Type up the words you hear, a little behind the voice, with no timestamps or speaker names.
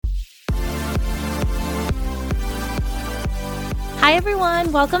Hi,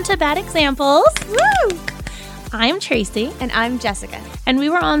 everyone. Welcome to Bad Examples. Woo! I'm Tracy. And I'm Jessica. And we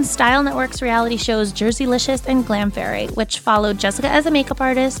were on Style Network's reality shows Jerseylicious and Glam Fairy, which followed Jessica as a makeup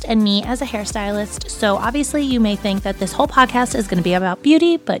artist and me as a hairstylist. So obviously you may think that this whole podcast is going to be about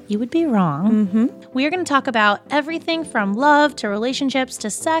beauty, but you would be wrong. Mm-hmm. We are going to talk about everything from love to relationships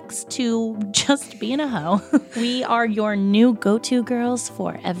to sex to just being a hoe. We are your new go-to girls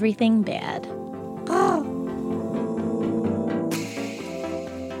for everything bad.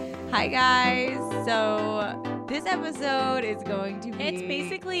 Hi, guys. So this episode is going to be... It's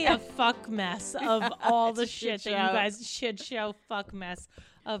basically a fuck mess of all the shit that show. you guys should show. Fuck mess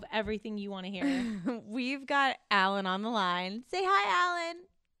of everything you want to hear. We've got Alan on the line. Say hi, Alan.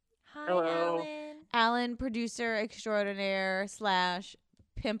 Hi, Hello. Alan. Alan, producer extraordinaire /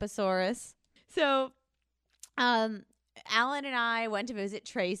 Pimpasaurus. So, Alan and I went to visit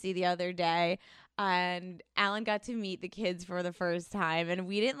Tracy the other day, and Alan got to meet the kids for the first time, and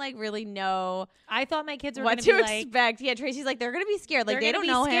we didn't really know I thought my kids were what going to be expect. Yeah, Tracy's like, they're gonna be scared. Like, they don't be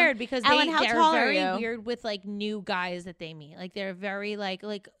know scared him. because Alan, how they're tall are very you? weird with new guys that they meet. Like they're very like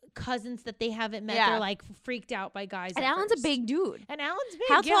cousins that they haven't met. Yeah. They're freaked out by guys. And at Alan's first. a big dude. And Alan's big.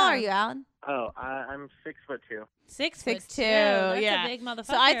 How yeah. tall are you, Alan? Oh, I'm 6'2". 6'2". 6'2". That's Yeah. a big motherfucker.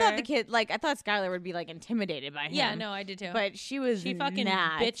 So I thought the kid, I thought Skylar would be intimidated by him. Yeah, no, I did too. But she was she fucking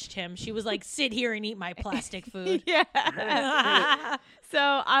not. bitched him. She was like, "Sit here and eat my plastic food." Yeah.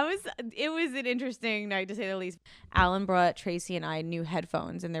 So it was an interesting night to say the least. Alan brought Tracy and I new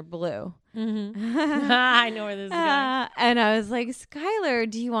headphones, and they're blue. Mm-hmm. I know where this is going. And I was like, Skylar,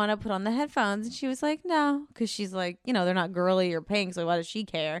 do you want to put on the headphones? And she was like, no, because she's like, they're not girly or pink, so why does she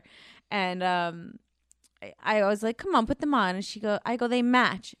care? And I was like, come on, put them on. And I go, they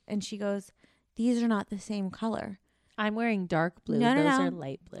match. And she goes, these are not the same color. I'm wearing dark blue. No, Those no. are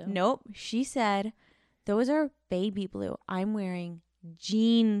light blue. Nope. She said, those are baby blue. I'm wearing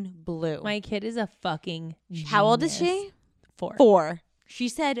jean blue. My kid is a fucking genius. How old is she? 4. 4. She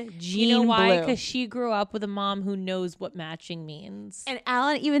said jean You know why? blue. Because she grew up with a mom who knows what matching means. And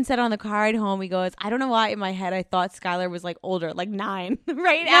Alan even said on the car ride home, he goes, I don't know why in my head I thought Skylar was older, 9.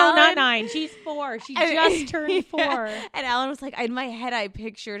 Right, no, Alan? not 9. She's 4. She just turned 4. Yeah. And Alan was like, in my head I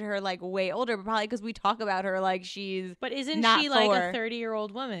pictured her way older, but probably because we talk about her like she's But isn't not she 4. a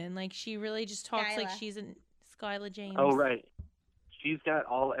 30-year-old woman? She really just talks like Skyla. she's an Skyla James. Oh, right. She's got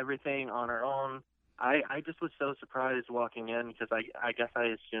everything on her own. I just was so surprised walking in because I guess I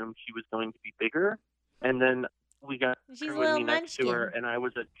assumed she was going to be bigger, and then we got She's her a with little me next to her, munchkin. and I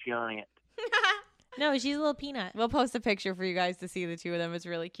was a giant. No, she's a little peanut. We'll post a picture for you guys to see the two of them. It's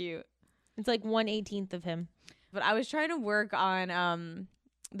really cute. It's like 1/18 of him. But I was trying to work on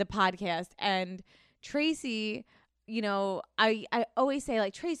the podcast, and Tracy, I always say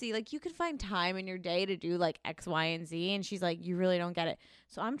Tracy, you could find time in your day to do X, Y, and Z, and she's like, you really don't get it.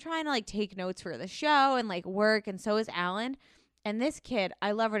 So I'm trying to take notes for the show and work, and so is Alan. And this kid,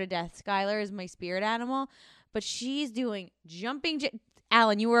 I love her to death. Skylar is my spirit animal, but she's doing jumping.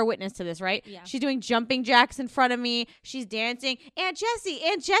 Alan, you were a witness to this, right? Yeah. She's doing jumping jacks in front of me. She's dancing. Aunt Jessie,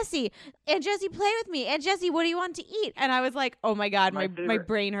 play with me. Aunt Jessie, what do you want to eat? And I was like, oh my God, my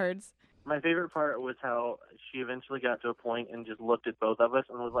brain hurts. My favorite part was how she eventually got to a point and just looked at both of us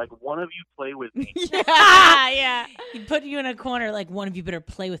and was like, one of you play with me. Yeah. He'd put you in a corner one of you better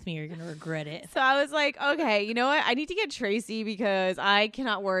play with me or you're going to regret it. So I was like, okay, you know what? I need to get Tracy because I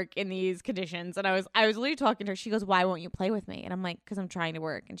cannot work in these conditions. And I was literally talking to her. She goes, why won't you play with me? And I'm like, because I'm trying to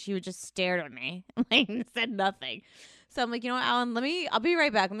work. And she would just stare at me and said nothing. So I'm like, you know what, Alan, I'll be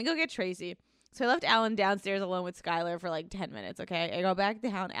right back. Let me go get Tracy. So I left Alan downstairs alone with Skylar for 10 minutes, okay? I go back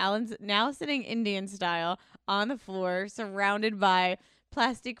down. Alan's now sitting Indian style on the floor, surrounded by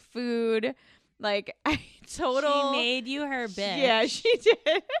plastic food. Total. She made you her bitch. Yeah, she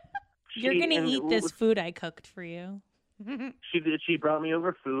did. You're going to eat this food I cooked for you. She did. She brought me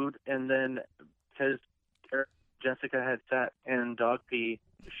over food, and then because Jessica had sat in dog pee,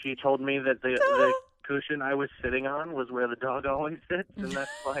 she told me that the cushion I was sitting on was where the dog always sits, and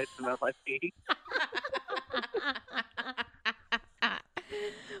that's why it smelled like pee.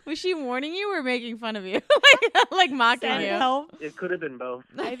 Was she warning you or making fun of you? Mocking Send you? help. It could have been both.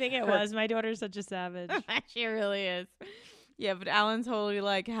 I think it was. My daughter's such a savage. She really is. Yeah, but Alan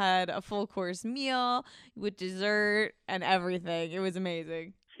totally had a full course meal with dessert and everything. It was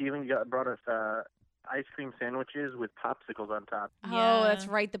amazing. She even brought us ice cream sandwiches with popsicles on top. Yeah. Oh, that's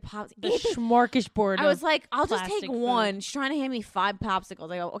right. The pops. The smorgasbord. I was like, I'll just plastic take food. one. She's trying to hand me 5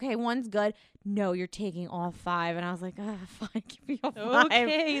 popsicles. I go, okay, one's good. No, you're taking all 5. And I was like, fine, give me all 5.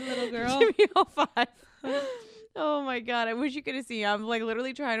 Okay, little girl. Give me all 5. Oh my God. I wish you could have seen. I'm like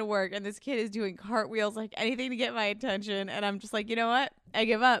literally trying to work and this kid is doing cartwheels, like anything to get my attention. And I'm just like, you know what? I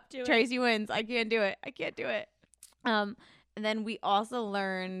give up. Do it. Tracy wins. I can't do it. I can't do it. And then we also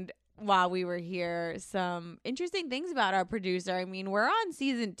learned while we were here some interesting things about our producer. I mean, we're on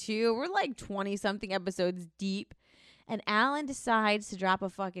season 2. We're like 20 something episodes deep. And Alan decides to drop a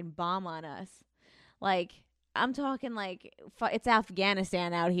fucking bomb on us. Like, I'm talking like it's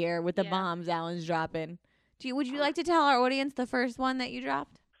Afghanistan out here with the bombs Alan's dropping. Would you like to tell our audience the first one that you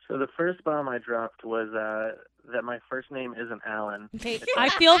dropped? So the first bomb I dropped was that my first name isn't Alan. Hey, I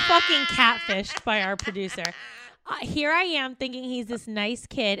feel fucking catfished by our producer. Here I am thinking he's this nice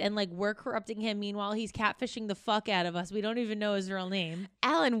kid and like we're corrupting him. Meanwhile, he's catfishing the fuck out of us. We don't even know his real name.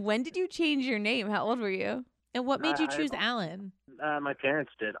 Alan, when did you change your name? How old were you? And what made you choose Alan? My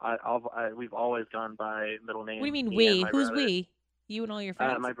parents did. We've always gone by middle names. What do you mean me we? and my Who's brothers. we? You and all your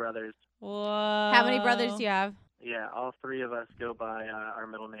friends? My brothers. Whoa. How many brothers do you have? Yeah, all 3 of us go by our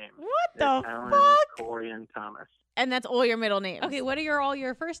middle names. What the Alan, fuck? Corey, and Thomas. And that's all your middle names. Okay, what are all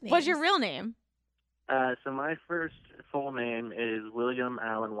your first names? What's your real name? So my first full name is William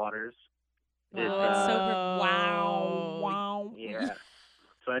Allen Waters. Wow, It's, that's so wow. Yeah.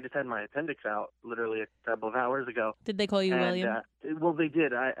 So I just had my appendix out literally a couple of hours ago. Did they call you William? Well, they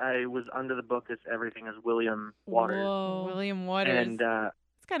did. I was under the book as everything as William Waters. Whoa. William Waters. And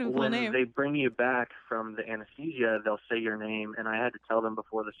it's kind of a cool when name. they bring you back from the anesthesia, they'll say your name. And I had to tell them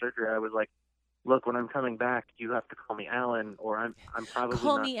before the surgery, I was like, look, when I'm coming back, you have to call me Alan, or I'm probably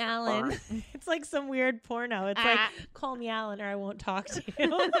Call not me Alan. fine." It's like some weird porno. It's like, call me Alan or I won't talk to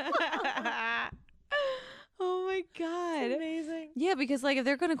you. Oh my God. It's amazing. Yeah, because like if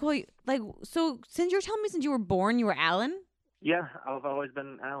they're gonna call you so since you're telling me since you were born you were Alan? Yeah, I've always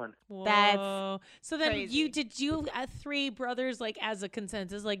been Alan. Whoa. So then crazy. did you 3 brothers like as a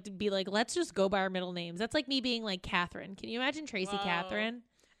consensus like to be like let's just go by our middle names? That's like me being like Catherine. Can you imagine Tracy Whoa. Catherine?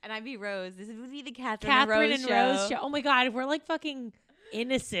 And I'd be Rose. This would be the Catherine And Rose show. Oh my God, we're like fucking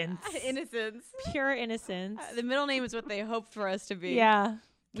innocents. Innocence. Pure innocence. The middle name is what they hoped for us to be. Yeah.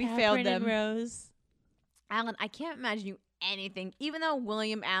 We Catherine failed and them. Rose. Alan, I can't imagine you anything. Even though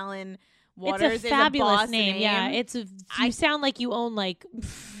William Allen Waters It's a fabulous is a boss name. Yeah, you sound like you own like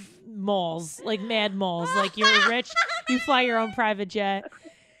malls, like mad malls. Like you're rich. You fly your own private jet.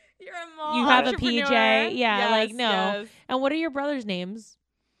 You're a mall You have a entrepreneur. PJ. Yeah, Yes, like no. yes. And what are your brothers' names?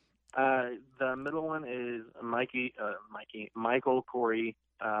 The middle one is Michael Corey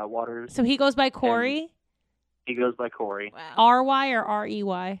Waters. So he goes by Corey. He goes by Corey. Wow. R-Y or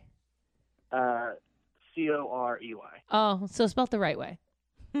R-E-Y? Corey. Oh, so spelled the right way.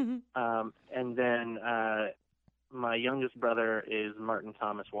 And then my youngest brother is Martin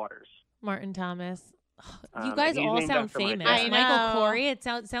Thomas Waters. Martin Thomas. You guys he's all named sound after my famous. dad. I Michael know. Corey. It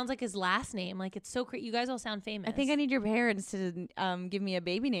sounds like his last name. Like it's so crazy. You guys all sound famous. I think I need your parents to give me a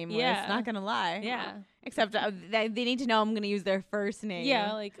baby name list. Yeah. Not gonna lie. Yeah. Except they need to know I'm gonna use their first name.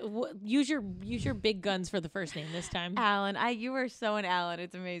 Yeah. Like use your big guns for the first name this time. Alan. You were so an Alan.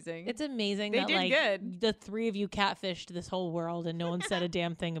 It's amazing. It's amazing They that did like good. the 3 of you catfished this whole world and no one said a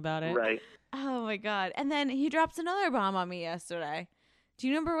damn thing about it. Right. Oh my God. And then he dropped another bomb on me yesterday. Do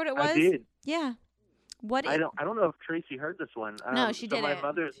you remember what it was? I did. Yeah. What? I don't know if Tracy heard this one. No, she so my didn't.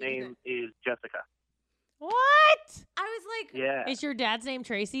 mother's She name is Jessica. What? I was like, Yeah. Is your dad's name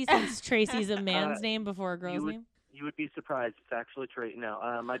Tracy since Tracy's a man's name before a girl's name? You would be surprised. It's actually Tracy.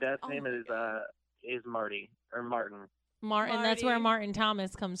 No, my dad's name is Marty or Martin. Martin. That's where Marty. Martin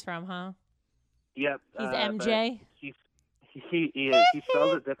Thomas comes from, huh? Yep. He's but MJ. He is. He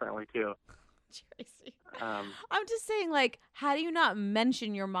spells it differently too. Tracy. Um, I'm just saying, like, how do you not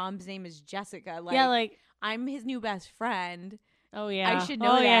mention your mom's name is Jessica? Like, Yeah, like I'm his new best friend. oh yeah. I should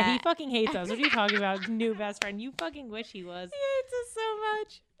know Oh yeah, that. he fucking hates us. What are you talking about? New best friend. You fucking wish he was. He hates us so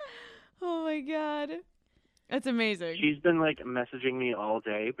much. Oh my God. That's amazing. she's been like messaging me all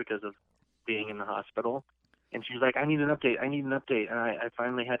day because of being in the hospital, and she's like, "I need an update. I need an update." And I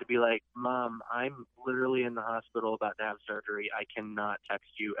finally had to be like, "Mom, I'm literally in the hospital about to have surgery. I cannot text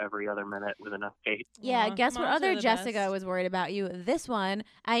you every other minute with an update." Yeah, Aw, guess what moms are other the Jessica best. was worried about you? This one,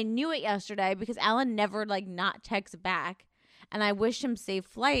 I knew it yesterday because Alan never like not texts back. And I wished him safe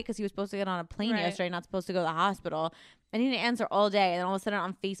flight because he was supposed to get on a plane Right. yesterday, not supposed to go to the hospital. I didn't answer all day. And then all of a sudden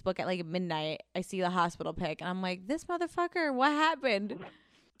on Facebook at like midnight, I see the hospital pic. And I'm like, this motherfucker, what happened?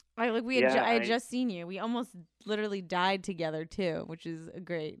 I had just seen you. We almost literally died together too, which is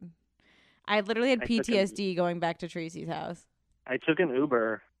great. I literally had I took a- PTSD going back to Tracy's house. I took an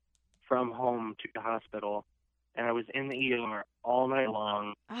Uber from home to the hospital, and I was in the ER all night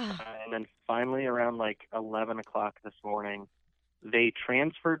long. Ah, And then finally around like 11 o'clock this morning, they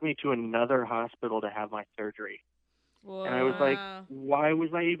transferred me to another hospital to have my surgery. Whoa. And I was like, why was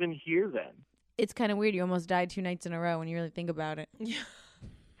I even here then? It's kind of weird. You almost died 2 nights in a row when you really think about it.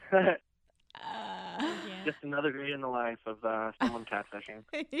 Just another day in the life of someone catfishing.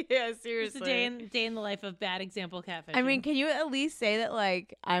 Yeah, seriously. It's a day in the life of bad example catfishing. I mean, can you at least say that,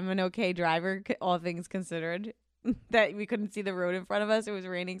 like, I'm an okay driver, all things considered? That we couldn't see the road in front of us. It was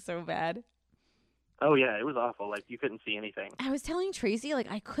raining so bad. Oh, yeah, it was awful. Like, you couldn't see anything. I was telling Tracy,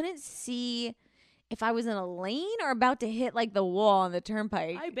 like, I couldn't see if I was in a lane or about to hit, like, the wall on the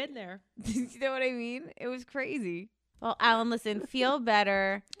turnpike. I've been there. You know what I mean? It was crazy. Well, Alan, listen, feel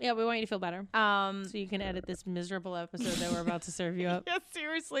better. Yeah, we want you to feel better. So you can edit this miserable episode that we're about to serve you up. Yeah,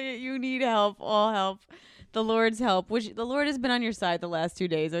 seriously, you need help, all help. The Lord's help, which the Lord has been on your side the last 2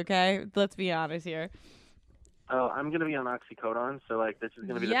 days, okay? Let's be honest here. Oh, I'm going to be on oxycodone, so, like, this is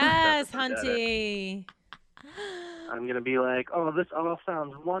going to be the Yes, first step to Hunty. I'm going to be like, oh, this all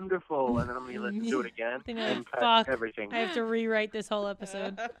sounds wonderful, and then I'm going to listen to it again and cut everything. I have to rewrite this whole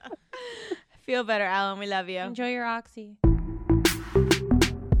episode. Feel better, Alan. We love you. Enjoy your oxy.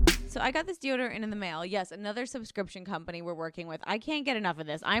 So I got this deodorant in the mail. Yes, another subscription company we're working with. I can't get enough of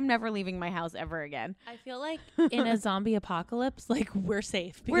this. I'm never leaving my house ever again. I feel like in a zombie apocalypse, like we're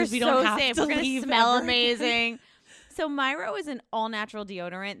safe because We're we don't so have safe. to We're gonna leave smell ever. amazing. So Myro is an all-natural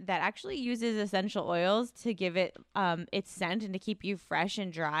deodorant that actually uses essential oils to give it its scent and to keep you fresh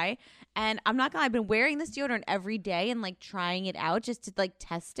and dry. And I'm not gonna lie, I've been wearing this deodorant every day and like trying it out just to like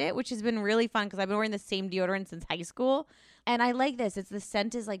test it, which has been really fun because I've been wearing the same deodorant since high school. And I like this. The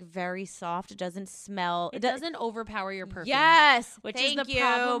scent is like very soft. It doesn't smell. It doesn't overpower your perfume. Yes, which thank is the you.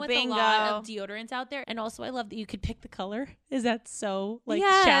 problem with Bingo. a lot of deodorants out there. And also, I love that you could pick the color. Is that so like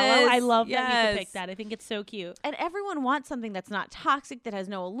Yes, shallow? I love that you yes. could pick that. I think it's so cute. And everyone wants something that's not toxic, that has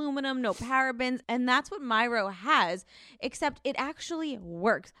no aluminum, no parabens. And that's what Myro has, except it actually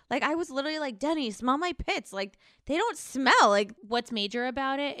works. Like, I was literally like, Denny, smell my pits. Like, they don't smell. Like, What's major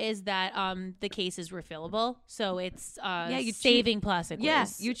about it is that the case is refillable, so it's you saving plastic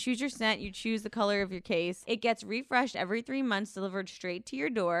yes, waste. you choose your scent, you choose the color of your case. It gets refreshed every 3 months, delivered straight to your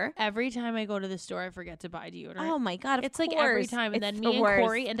door. Every time I go to the store, I forget to buy deodorant. Oh my God, It's like every course. time. And It's then the me and worst.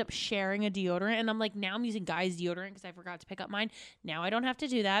 Corey end up sharing a deodorant. And I'm like, now I'm using Guy's deodorant because I forgot to pick up mine. Now I don't have to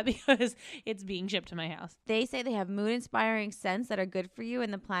do that because it's being shipped to my house. They say they have mood-inspiring scents that are good for you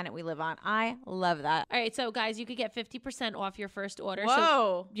and the planet we live on. I love that. All right. So, guys, you could get 50% off your first order. So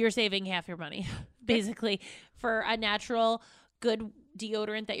Whoa. you're saving half your money, basically, for a natural, good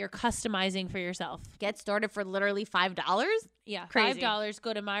deodorant that you're customizing for yourself. Get started for literally $5? Yeah, Crazy. $5.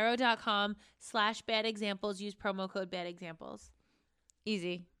 Go to myro.com/bad examples. Use promo code bad examples.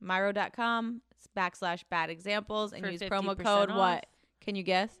 Easy. Myro.com/bad examples and For use promo 50% code off. what? Can you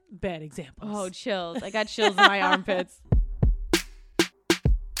guess? Bad examples. Oh, chills. I got chills in my armpits.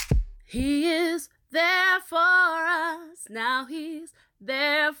 He is there for us. Now he's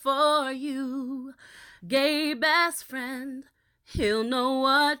there for you. Gay best friend. He'll know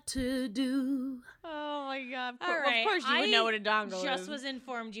what to do. Oh my God. All right. Of course you would know what a dongle is. Just was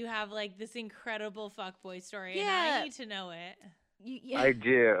informed you have like this incredible fuckboy story, and Yeah. I need to know it. I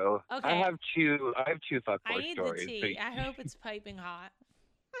do. Okay. I have two I fuckboy need stories. the tea. I hope it's piping hot.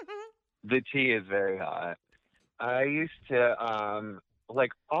 The tea is very hot. I used to,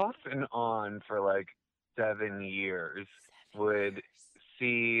 like, off and on for like 7 years, would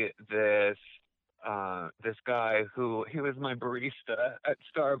see this guy who he was my barista at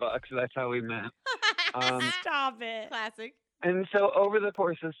Starbucks. That's how we met. Stop it. Classic. And so over the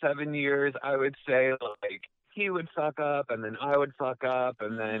course of 7 years, I would say like he would fuck up and then I would fuck up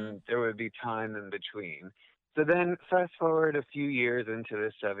and then there would be time in between. So then fast forward a few years into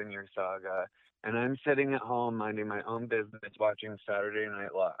this 7-year saga and I'm sitting at home minding my own business watching Saturday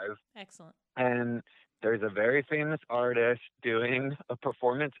Night Live. Excellent. And there's a very famous artist doing a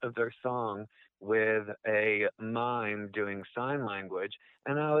performance of their song with a mime doing sign language.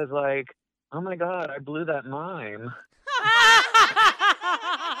 And I was like, oh my God, I blew that mime.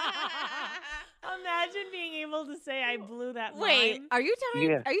 Imagine being able to say I blew that Wait, line. are you telling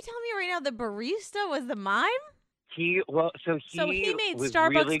Yeah. me right now the barista was the mime? So he made was Starbucks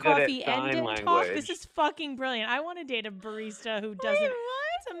really good at coffee and sign didn't talk. language. This is fucking brilliant. I want to date a barista who doesn't.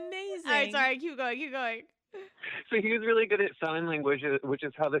 It's amazing. All right, sorry, keep going. So he was really good at sign language, which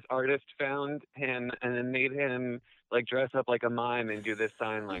is how this artist found him and then made him like dress up like a mime and do this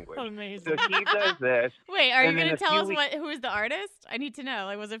sign language. Amazing. So he does this. Wait, are you And then gonna a tell few us who is the artist? I need to know.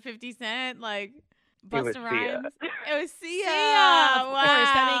 Like, was it 50 Cent? Like, was Busta Sia. Rhymes? It was Sia. Yeah, of course.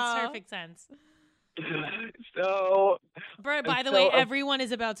 That Wow. makes perfect sense. So By the So, way, everyone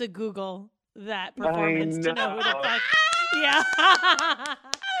is about to Google that performance to know who the know. fuck Yeah.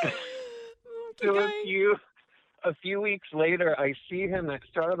 So a few weeks later, I see him at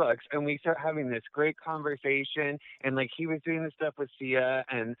Starbucks, and we start having this great conversation. And like he was doing the stuff with Sia,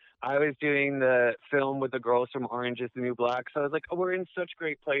 and I was doing the film with the girls from Orange Is the New Black. So I was like, oh, we're in such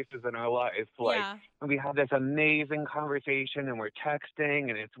great places in our lives. Like, Yeah. and we had this amazing conversation, and we're texting,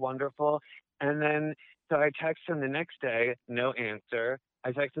 and it's wonderful. And then so I text him the next day, no answer.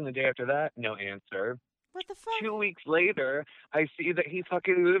 I text him the day after that, no answer. What the fuck? 2 weeks later, I see that he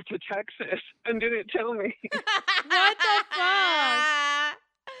fucking moved to Texas and didn't tell me. What the fuck?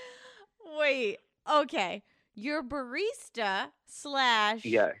 Wait. Okay. Your barista /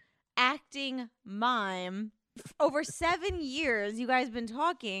 Yeah. acting mime. Over 7 years, you guys been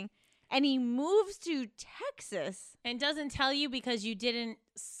talking, and he moves to Texas. And doesn't tell you because you didn't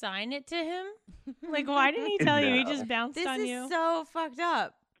sign it to him? Like, why didn't he tell you? He No. just bounced This on is you. so fucked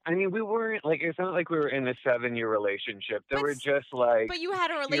up. I mean, we weren't, like, it's not like we were in a 7-year relationship. There But were just, like, But you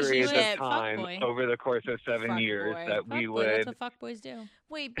had a periods relationship. of time Fuckboy. over the course of 7 years Fuckboy. that we Fuckboy, would that's what fuckboys do.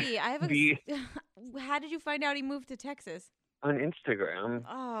 Wait, B, I have a. be How did you find out he moved to Texas? on Instagram.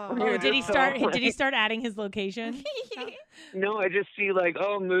 Oh, Yeah, Oh, did he just start? so, Did he start adding his location? No, I just see, like,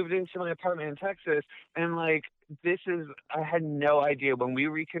 oh, moved into my apartment in Texas. And, like, I had no idea when we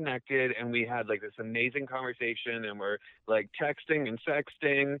reconnected and we had, like, this amazing conversation and we're, like, texting and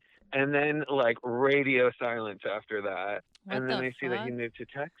sexting. And then, like, radio silence after that. What And then the I see that he fuck? moved to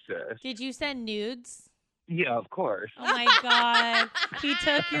Texas. Did you send nudes? Yeah, of course. Oh my god, he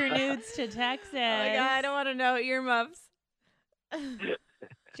took your nudes to Texas. Oh my god, I don't want to know earmuffs.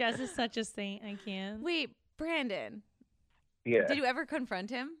 Jess is such a saint. I can't. Wait, Brandon, Yeah. did you ever confront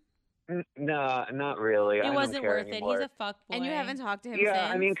him? No, not really. I It don't wasn't care worth anymore. it. He's a fuckboy. And you haven't talked to him Yeah,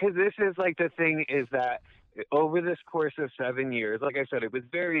 since? I mean, because this is like the thing is that over this course of 7 years, like I said, it was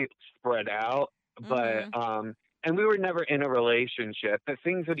very spread out, but and we were never in a relationship. But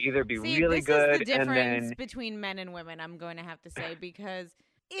things would either be See, really this good is the and difference then between men and women, I'm going to have to say, because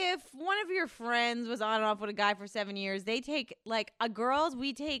if one of your friends was on and off with a guy for 7 years, they take, like, girls,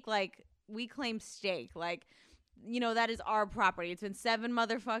 we claim stake. Like, you know, that is our property. It's been 7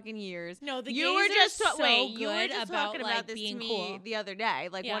 motherfucking years. No, the you gays were are just so wait, you were good just about, talking like, about this to being me cool. the other day.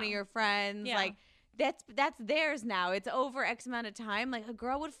 Like, one of Yeah. your friends, Yeah. like, that's theirs now. It's over X amount of time. Like, a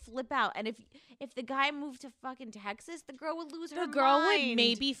girl would flip out, and if the guy moved to fucking Texas, the girl would lose her The girl mind. would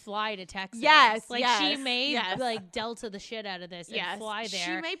maybe fly to Texas. Yes, like she yes, may yes. like Delta the shit out of this and fly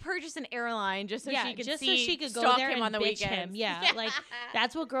there. She may purchase an airline just so yeah, she could just see, so she could go stalk there him and on the bitch him. weekends. Yeah, like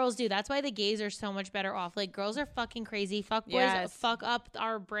that's what girls do. That's why the gays are so much better off. Like girls are fucking crazy. Fuck boys Yes. fuck up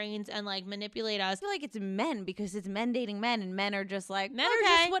our brains and like manipulate us. I feel like it's men because it's men dating men, and men are just like Men okay.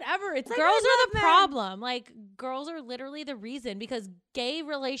 are just whatever. It's Like, girls I are love the men. problem. Like girls are literally the reason because gay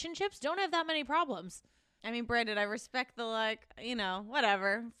relationships don't have that many problems. I mean, Brandon, I respect the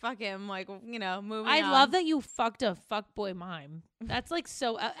whatever. Fuck him. Like, moving I on. love that you fucked a fuckboy mime. That's like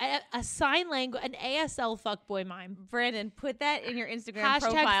so a sign language, an ASL fuckboy mime. Brandon, put that in your Instagram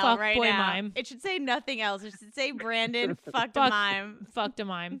Hashtag profile right fuckboy now. mime. It should say nothing else. It should say Brandon fucked a Fuck- mime. Fucked a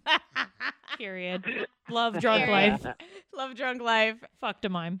mime. Period. Love drunk Period. life. Love drunk life. Fucked a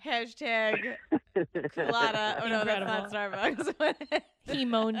mime. Hashtag Colada. Oh no, that's not Starbucks. He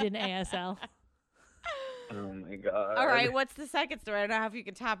moaned in ASL. oh my god. All right, what's the second story? I don't know if you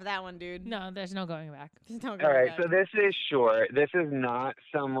can top that one, dude. No, there's no going back. Just don't go All right, back. so this is short. This is not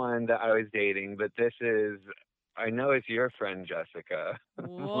someone that I was dating, but this is I know it's your friend Jessica.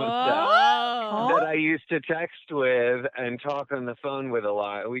 Whoa. That I used to text with and talk on the phone with a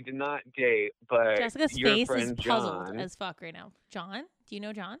lot. We did not date, but Jessica's your face is friend puzzled John, as fuck right now. John? Do you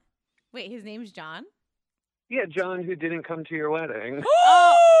know John? Wait, his name's John? yeah, John who didn't come to your wedding.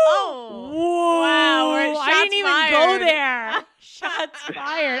 Oh. Whoa! Wow, we're I didn't even shots go fired. there. Shots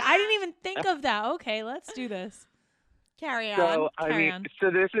fired. I didn't even think of that. Okay, let's do this. Carry on. So I Carry mean, on.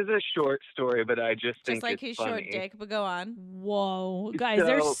 so this is a short story, but I just think Just like it's his funny. short dick, but go on. Whoa, guys,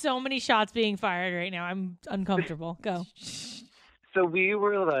 there's so many shots being fired right now. I'm uncomfortable. Go. So we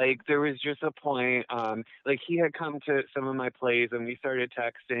were like, there was just a point, like he had come to some of my plays and we started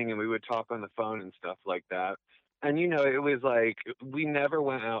texting and we would talk on the phone and stuff like that. And, you know, it was like, we never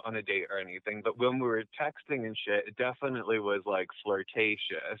went out on a date or anything, but when we were texting and shit, it definitely was like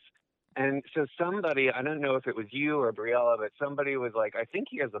flirtatious. And so somebody, I don't know if it was you or Briella, but somebody was like, I think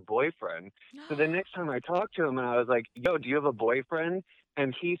he has a boyfriend. So the next time I talked to him and I was like, yo, do you have a boyfriend?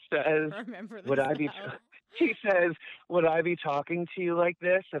 And he says, Remember this would I be... now. He says, would I be talking to you like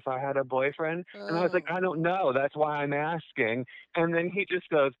this if I had a boyfriend? And I was like, I don't know. That's why I'm asking. And then he just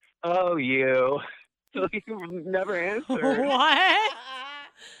goes, oh, you. So he never answered. What?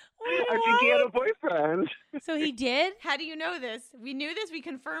 I think he had a boyfriend. So he did? How do you know this? We knew this? We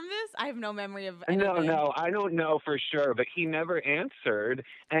confirmed this? I have no memory of anything. No, I don't know for sure, but he never answered,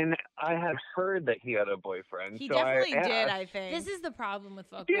 and I had heard that he had a boyfriend. He so definitely I did, asked. I think. This is the problem with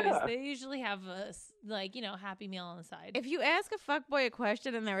fuckboys. Yeah. They usually have a, happy meal on the side. If you ask a fuckboy a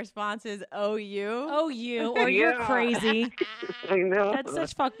question and their response is, oh, you? Oh, you, or you're Yeah. crazy. I know. That's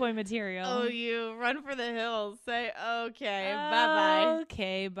such fuckboy material. Oh, you. Run for the hills. Say, okay, bye-bye.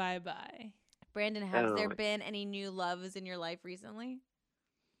 Okay, bye-bye. Brandon, has there Oh. been any new loves in your life recently?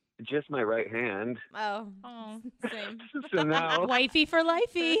 Just my right hand. Oh, Oh. same. So now, Wifey for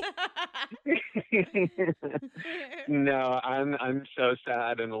lifey. no, I'm so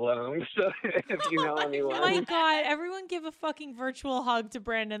sad and alone. So if you know anyone, Oh my God, everyone give a fucking virtual hug to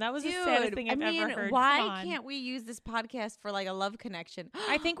Brandon. That was the saddest thing I've ever heard. why Come on. can't we use this podcast for like a love connection?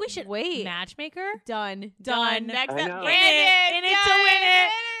 I think we should Wait. Matchmaker? Done. Next I up, know. in it to win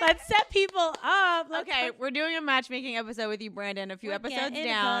it. Let's set people up. Okay, we're doing a matchmaking episode with you, Brandon, a few We're episodes getting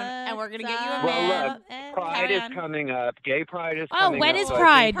down, and we're going to get you a hooked man. Well, look, and Pride carry is on. coming up. Gay Pride is Oh, coming when up. is so I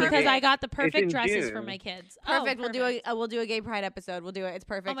Pride? think Because we're- I got the in perfect dresses for June. my kids. Perfect. Oh, We'll do a gay pride episode. We'll do it. It's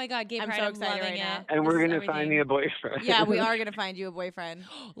perfect. Oh my God, gay I'm pride. so I'm excited loving right now. it. And This we're is gonna find me everything. a boyfriend. Yeah, we are gonna find you a boyfriend.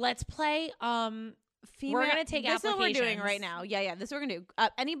 Let's play. Female, We're gonna take this is what we're doing applications. right now. Yeah, this is what we're gonna do.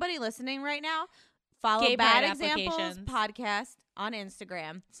 Anybody listening right now, follow Gay Bad pride Examples applications. podcast on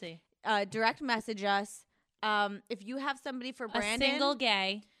Instagram. Let's see. Direct message us. If you have somebody for A Brandon, single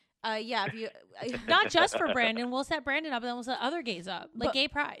gay. yeah. If you Not just for Brandon. We'll set Brandon up and then we'll set other gays up. Like But- gay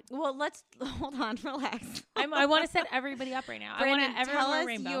pride. well, let's hold on, relax. I want to set everybody up right now. Brandon, I want everyone tell wear us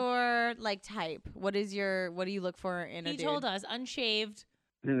rainbow. your like type. What do you look for in a He dude? told us unshaved.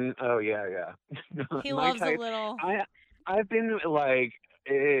 Oh yeah. He My loves type- a little. I've been like,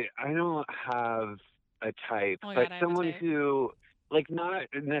 I don't have a type, Oh my but God, I have a someone type. who, like, not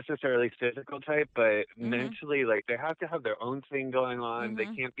necessarily physical type, but Mhm. mentally, like, they have to have their own thing going on. They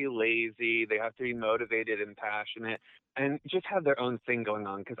Mhm. can't be lazy. They have to be motivated and passionate, and just have their own thing going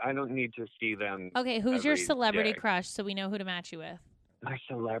on. Because I don't need to see them. Okay, who's your every celebrity day. crush so we know who to match you with? My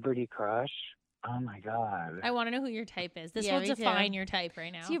celebrity crush. Oh my God. I want to know who your type is. This Yeah, will me too. define your type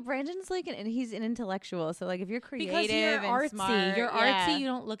right now. See, Brandon's like and he's an intellectual. So like, if you're creative Because you're and artsy. smart, You're yeah. artsy. You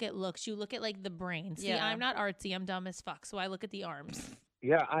don't look at looks. You look at like the brain. See, Yeah. I'm not artsy. I'm dumb as fuck. So I look at the arms.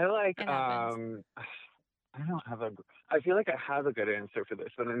 Yeah, I like. It happens. I don't have a. I feel like I have a good answer for this,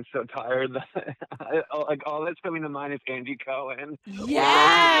 but I'm so tired that like all that's coming to mind is Andy Cohen.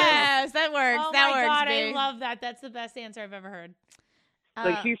 Yes, that works. Oh that my works. God, B. I love that. That's the best answer I've ever heard.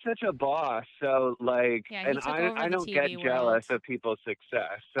 Like he's such a boss, so like, Yeah, he and took over I the don't TV get jealous world. of people's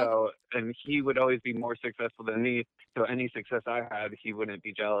success. So, and he would always be more successful than me. So any success I had, he wouldn't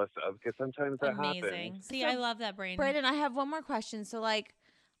be jealous of because sometimes that Amazing. happens. See, So, I love that brain. Brandon, I have one more question. So like,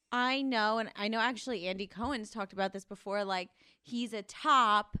 I know actually Andy Cohen's talked about this before. Like, he's a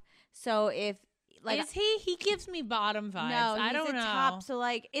top. So if like Is he? He gives me bottom vibes. no, I he's don't a know. top. So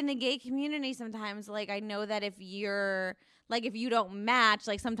like in the gay community, sometimes like I know that if you don't match,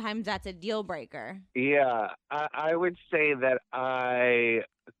 like sometimes that's a deal breaker. Yeah, I would say that I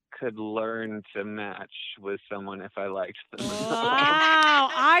could learn to match with someone if I liked them. Wow,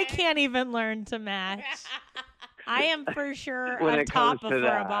 I can't even learn to match. I am for sure When a it top comes to before a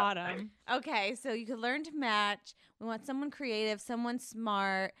that. bottom. Okay, so you could learn to match. We want someone creative, someone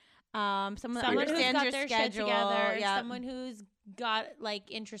smart, someone that Someone who's understands got your their schedule. shit together. Yeah, Someone who's got like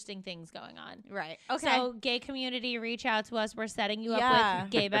interesting things going on. right. Okay. So, gay community, reach out to us. We're setting you Yeah. up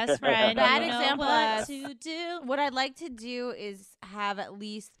with gay best friend. Bad You know example. what to do. what I'd like to do is have at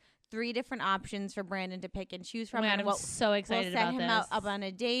least 3 different options for Brandon to pick and choose from, Man, and I'm we'll so excited send about him this. out up on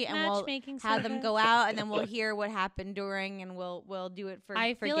a date, and we'll Matchmaking have them service. go out, and then we'll hear what happened during, and we'll do it for.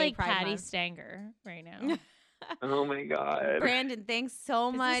 I for feel Gay like Pride Patty Month. Stanger right now. Oh my God. Brandon, thanks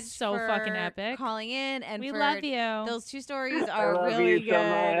so This is much so for fucking epic. calling in, and We for love you. those 2 stories I are love really you so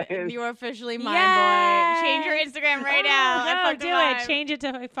good. much. You're officially mine, Yes. boy. Change your Instagram right now. I No, fucked do a mime. it. Change it to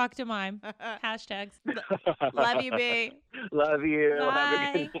I fucked a mime. Hashtags. Love you, B. Love you. Have a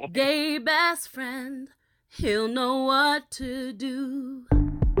Bye. good night. Gay best friend, he'll know what to do.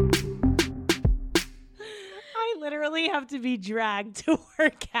 I literally have to be dragged to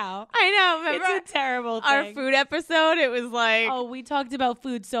work out. I know. Remember It's a terrible thing. our food episode? It was like, Oh, we talked about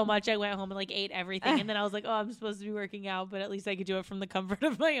food so much. I went home and like ate everything, and then I was like, "Oh, I'm supposed to be working out, but at least I could do it from the comfort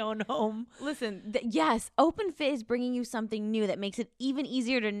of my own home." listen, yes, OpenFit is bringing you something new that makes it even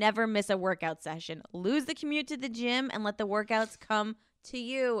easier to never miss a workout session. Lose the commute to the gym and let the workouts come to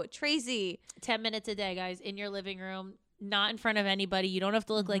you. Tracy. 10 minutes a day, guys, in your living room. not in front of anybody. You don't have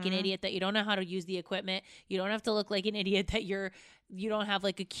to look like an idiot that you don't know how to use the equipment. You don't have to look like an idiot that you don't have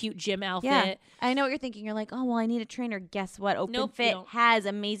like a cute gym outfit. Yeah, I know what you're thinking. You're like, oh, well, I need a trainer. Guess what? OpenFit has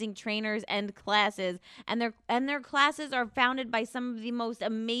amazing trainers and classes, and their classes are founded by some of the most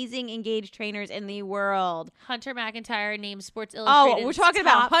amazing engaged trainers in the world. Hunter McIntyre named Sports Illustrated. Oh, we're talking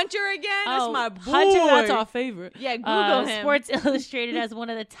about Hunter again? That's my boy. Hunter, that's our favorite. Yeah, Google him. Sports Illustrated as one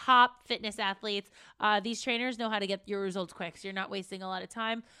of the top fitness athletes. These trainers know how to get your results quick, so you're not wasting a lot of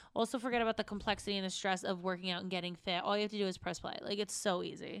time. Also, forget about the complexity and the stress of working out and getting fit. All you have to do is press play. Like, it's so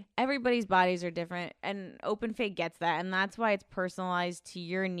easy. Everybody's bodies are different, and OpenFit gets that, and that's why it's personalized to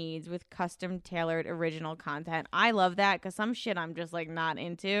your needs with custom tailored original content. I love that because some shit I'm just like not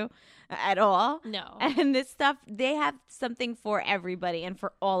into at all. No. And this stuff, they have something for everybody and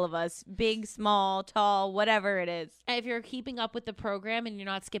for all of us, big, small, tall, whatever it is. And if you're keeping up with the program and you're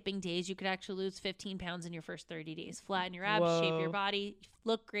not skipping days, you could actually lose 15 pounds in your first 30 days. Flatten your abs, shape your body,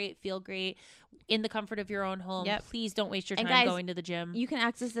 look great, feel great in the comfort of your own home. Yep. Please don't waste your time guys, going to the gym. You can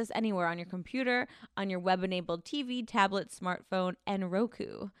access this anywhere on your computer, on your web-enabled TV, tablet, smartphone, and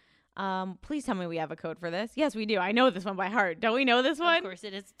Roku. Please tell me we have a code for this. Yes, we do. I know this one by heart. Don't we know this one? Of course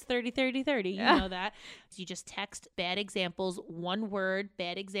it is. 30-30-30. You know that. So you just text bad examples, one word,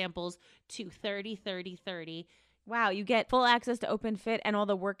 bad examples, to 30-30-30. Wow, you get full access to OpenFit and all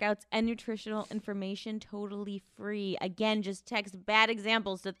the workouts and nutritional information totally free. Again, just text bad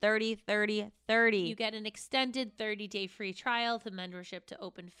examples to 30-30-30. You get an extended 30-day free trial to membership to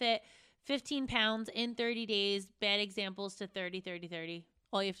OpenFit. 15 pounds in 30 days. Bad examples to 30-30-30.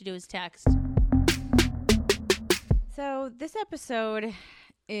 All you have to do is text. So this episode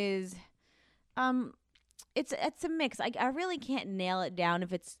is, it's a mix. I really can't nail it down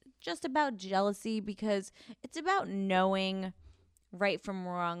if it's just about jealousy, because it's about knowing right from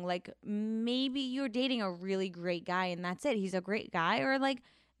wrong. Like, maybe you're dating a really great guy and that's it. He's a great guy. Or like,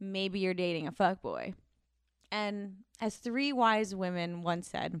 maybe you're dating a fuckboy. And as 3 wise women once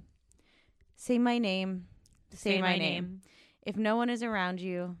said, say my name, say my name. If no one is around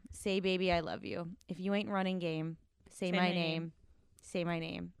you, say, baby, I love you. If you ain't running game, say my name. Say my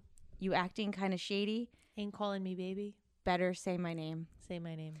name. You acting kind of shady? Ain't calling me baby. Better say my name. Say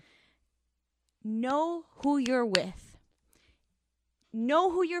my name. Know who you're with.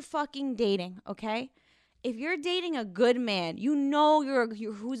 Know who you're fucking dating, okay? If you're dating a good man, you know you're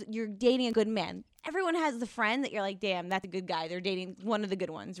dating a good man. Everyone has the friend that you're like, damn, that's a good guy. They're dating one of the good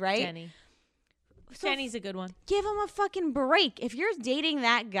ones, right? Jenny. So Jenny's a good one. Give him a fucking break. If you're dating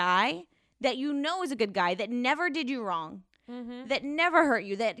that guy that you know is a good guy, that never did you wrong, that never hurt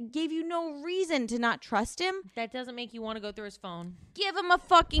you, that gave you no reason to not trust him, that doesn't make you want to go through his phone. give him a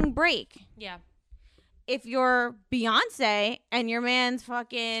fucking break. Yeah. If you're Beyonce and your man's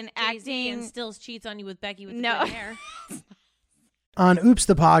fucking acting and still cheats on you with Becky with the No. good hair. On Oops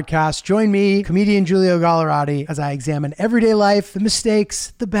the Podcast, join me, comedian Giulio Gallerati, as I examine everyday life, the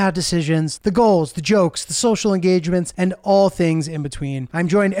mistakes, the bad decisions, the goals, the jokes, the social engagements, and all things in between. I'm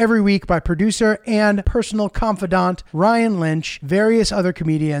joined every week by producer and personal confidant Ryan Lynch, various other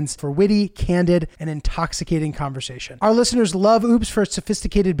comedians, for witty, candid, and intoxicating conversation. Our listeners love Oops for its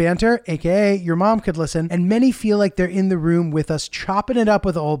sophisticated banter, aka your mom could listen, and many feel like they're in the room with us chopping it up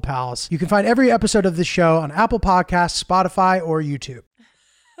with old pals. You can find every episode of this show on Apple Podcasts, Spotify, or YouTube.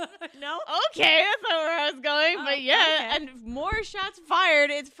 No? Okay, that's not where I was going. But yeah, okay. and more shots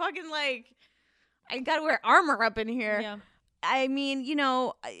fired. It's fucking like, I gotta wear armor up in here. Yeah. I mean,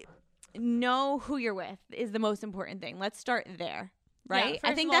 know who you're with is the most important thing. Let's start there. Right? I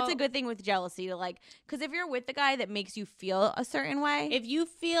first think of that's all- a good thing with jealousy, to like, because if you're with the guy that makes you feel a certain way,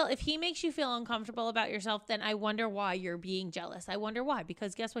 If he makes you feel uncomfortable about yourself, then I wonder why you're being jealous. I wonder why,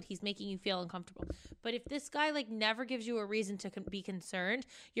 because guess what? He's making you feel uncomfortable. But if this guy like never gives you a reason to be concerned,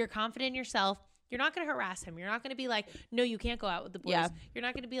 you're confident in yourself. You're not going to harass him. You're not going to be like, no, you can't go out with the boys. Yeah. You're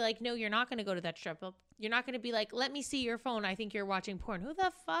not going to be like, no, you're not going to go to that strip club. You're not going to be like, let me see your phone. I think you're watching porn. Who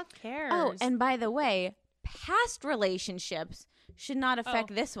the fuck cares? oh, and by the way, past relationships should not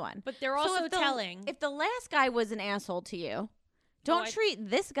affect Oh, this one. but they're So also if the- telling. If the last guy was an asshole to you, don't I- treat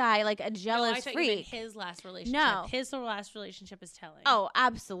this guy like a No, jealous I thought you meant freak. his last relationship. No. His last relationship is telling. Oh,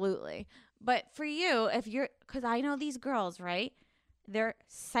 absolutely. But for you, if you're, because I know these girls, right? They're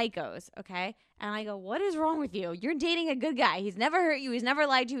psychos, okay? And I go, what is wrong with you? You're dating a good guy. He's never hurt you. He's never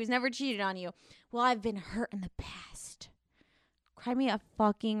lied to you. He's never cheated on you. Well, I've been hurt in the past. Cry me a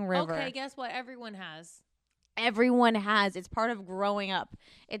fucking river. Okay, guess what? Everyone has. Everyone has. It's part of growing up.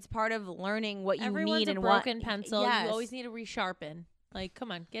 It's part of learning what you Everyone's need a and broken what. pencil. Yes. You always need to resharpen. Like,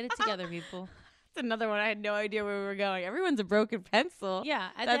 come on, get it together, people. That's another one. I had no idea where we were going. Everyone's a broken pencil. Yeah,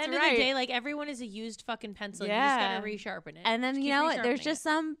 at That's the end right. of the day, like everyone is a used fucking pencil. Yeah. You just gotta resharpen it. And then Just you keep know what? There's resharpening just it.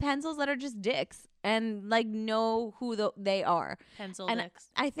 some pencils that are just dicks, and like know who they are. Pencil And dicks.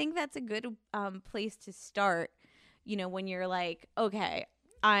 I think that's a good place to start. You know, when you're like, okay,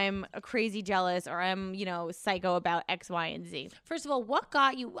 I'm a crazy jealous, or I'm psycho about X, Y, and Z. First of all, what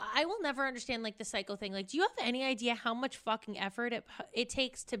got you? I will never understand like the psycho thing. Like, do you have any idea how much fucking effort it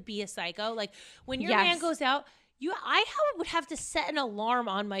takes to be a psycho? Like, when your man Yes. goes out, would have to set an alarm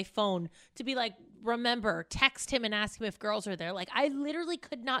on my phone to be like, remember, text him and ask him if girls are there. Like, I literally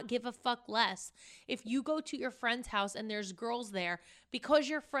could not give a fuck less if you go to your friend's house and there's girls there because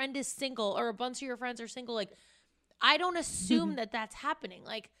your friend is single or a bunch of your friends are single. Like, I don't assume that that's happening.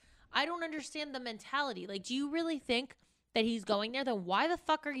 Like, I don't understand the mentality. Like, do you really think that he's going there? Then why the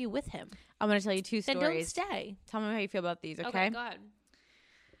fuck are you with him? I'm going to tell you two Then stories. don't stay. Tell me how you feel about these, Okay, go ahead.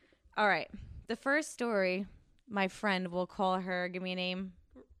 All right. The first story, my friend, we'll call her, give me a name.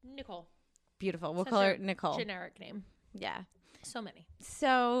 Nicole. Beautiful. We'll Such call a her Nicole. Generic name. Yeah. So many.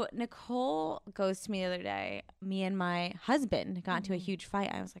 So Nicole goes to me the other day. Me and my husband got into a huge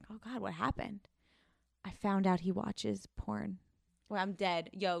fight. I was like, oh, God, what happened? I found out he watches porn. Well, I'm dead.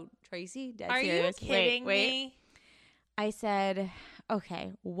 Yo, Tracy, dead Are serious. you kidding wait. me? I said,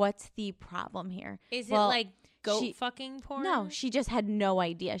 okay, what's the problem here? Is Well, it like goat she- fucking porn? No, she just had no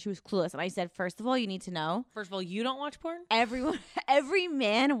idea. She was clueless. And I said, first of all, you need to know. First of all, you don't watch porn? Every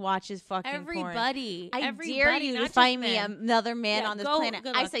man watches fucking porn. Everybody. I Everybody, dare you not to just find me men. another man Yeah, on this go- planet.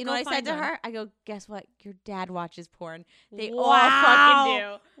 good I luck. said, you Go know what I said find to one. her? I go, guess what? Your dad watches porn. They all Wow. fucking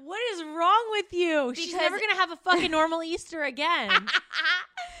do. What is wrong with you? She's Because- never going to have a fucking normal Easter again.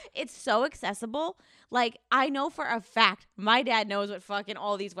 It's so accessible. Like, I know for a fact my dad knows what fucking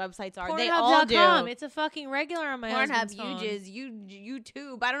all these websites are. They all do. Pornhub.com. It's a fucking regular on my Pornhub, husband's phone.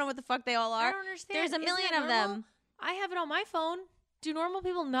 YouTube. I don't know what the fuck they all I are. don't understand. There's a Isn't million it of normal? them. I have it on my phone. Do normal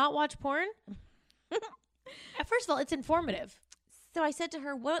people not watch porn? First of all, it's informative. So I said to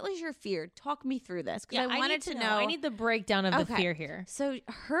her, what was your fear? Talk me through this. Because Yeah, I wanted need to know. know. I need the breakdown of the Okay. fear here. So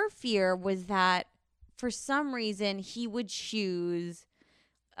her fear was that for some reason he would choose,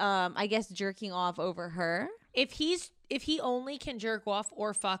 I guess, jerking off over her. If he only can jerk off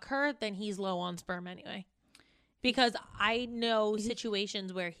or fuck her, then he's low on sperm anyway. Because I know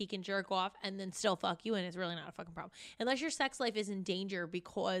situations where he can jerk off and then still fuck you, and it's really not a fucking problem. Unless your sex life is in danger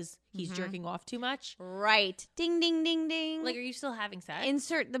because he's jerking off too much. Right. Ding, ding, ding, ding. Like, are you still having sex?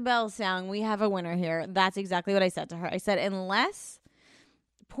 Insert the bell sound. We have a winner here. That's exactly what I said to her. I said, unless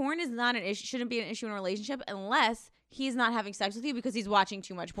porn is not an issue, shouldn't be an issue in a relationship unless he's not having sex with you because he's watching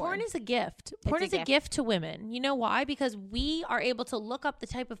too much porn. Porn is a gift. Porn is a gift to women. You know why? Because we are able to look up the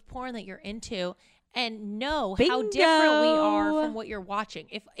type of porn that you're into and know how different we are from what you're watching.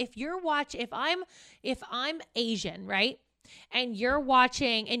 If I'm Asian, right? And you're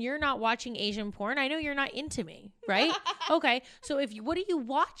watching and you're not watching Asian porn, I know you're not into me, right? Okay. So what are you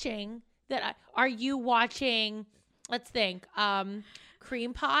watching are you watching, let's think,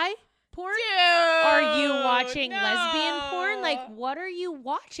 cream pie porn? Are you watching lesbian porn? Like, what are you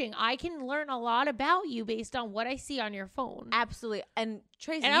watching? I can learn a lot about you based on what I see on your phone. Absolutely. And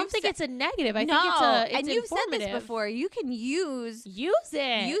Tracy, And I don't think it's a negative. I no, think it's and you've said this informative. before. You can use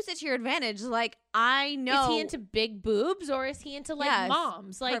it to your advantage. Like, I know. Is he into big boobs or is he into like Yes.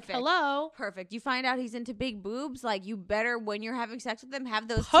 moms? Like, Perfect. hello. Perfect. You find out he's into big boobs. Like, you better, when you're having sex with him, have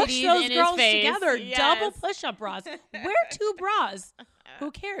those Push titties those in girls his face. together. Yes. Double push-up bras. Wear 2 bras. Who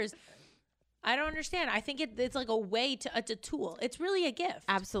cares? I don't understand. I think it's like a way to it's a tool. It's really a gift.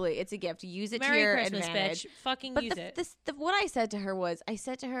 Absolutely, it's a gift. Use it Merry to your Christmas, advantage. bitch. Fucking But use it. what I said to her was, I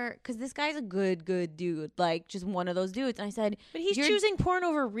said to her, because this guy's a good dude, like just one of those dudes. And I said, But he's choosing porn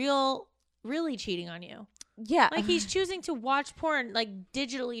over really cheating on you. yeah, Like, he's choosing to watch porn, like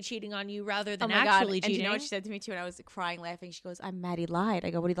digitally cheating on you rather than oh my actually God. And cheating. you know what she said to me too? And I was crying, laughing. She goes, "I'm mad he lied." I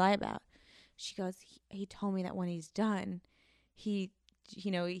go, "What did he lie about?" She goes, he told me that when he's done, he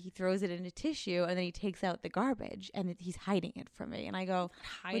throws it in a tissue and then he takes out the garbage and he's hiding it from me. And I go,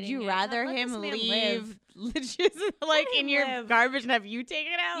 would Hiding you it. rather Let him this man leave live. just like Let in him your live. garbage and have you take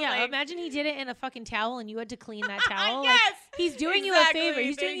it out? Yeah, Like, imagine he did it in a fucking towel and you had to clean that towel. Yes, like, he's doing you a exactly. favor.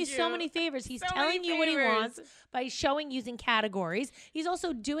 He's doing Thank you so you. many favors. He's So telling many you what he favors. wants by showing using categories. He's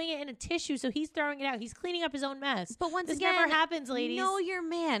also doing it in a tissue, so he's throwing it out. He's cleaning up his own mess. But once this again, never happens, ladies. know your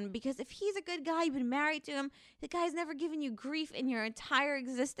man, because if he's a good guy, you've been married to him, the guy's never given you grief in your entire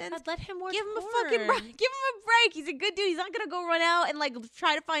existence. But let him watch Give him porn. a fucking break. Give him a break. He's a good dude. He's not gonna go run out and like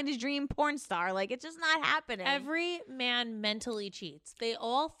try to find his dream porn star. Like, it's just not happening. Every man mentally cheats. They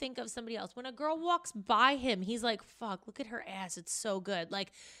all think of somebody else. When a girl walks by him, he's like, fuck, look at her ass. It's so good.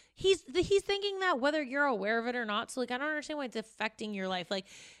 Like, he's thinking that whether you're aware of it or not. So like, I don't understand why it's affecting your life. Like,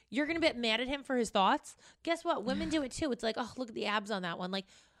 you're gonna get mad at him for his thoughts. Guess what? Women do it too. It's like, oh, look at the abs on that one. Like,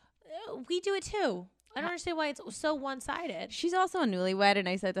 we do it too. I don't understand why it's so one-sided. She's also a newlywed, and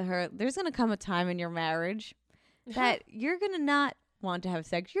I said to her, there's going to come a time in your marriage that you're going to not want to have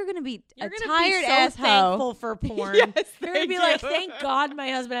sex. You're going to be a tired asshole. Thankful for porn. Yes, you're going to be like, thank God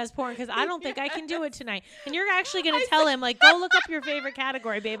my husband has porn because I don't think I can do it tonight. And you're actually going to tell him, like, go look up your favorite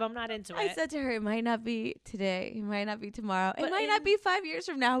category, babe. I'm not into it. I said to her, it might not be today. It might not be tomorrow. It might not be 5 years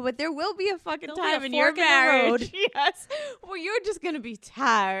from now, but there will be a fucking time in your marriage. Yes. Well, you're just going to be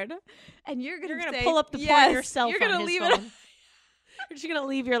tired. And you're going to pull up the porn yourself. You're going to leave it. You're just going to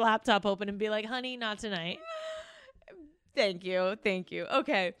leave your laptop open and be like, honey, not tonight. Thank you.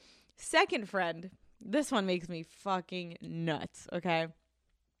 Okay. Second friend. This one makes me fucking nuts. Okay.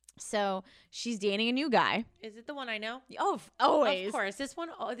 So she's dating a new guy. Is it the one I know? Oh, always. Of course. This one,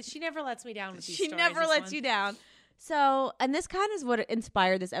 she never lets me down with these stories. She never lets you down. So, and this kind of is what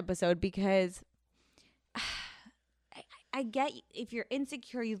inspired this episode because I get if you're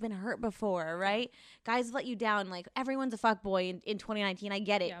insecure, you've been hurt before, right? Guys let you down. Like, everyone's a fuckboy in 2019. I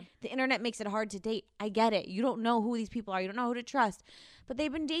get it. Yeah. The internet makes it hard to date. I get it. You don't know who these people are. You don't know who to trust. But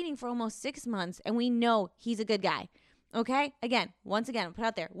they've been dating for almost 6 months, and we know he's a good guy. Okay? Once again, put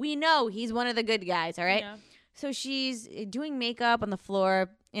out there. We know he's one of the good guys, all right? Yeah. So she's doing makeup on the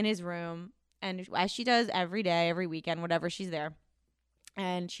floor in his room, and as she does every day, every weekend, whatever, she's there.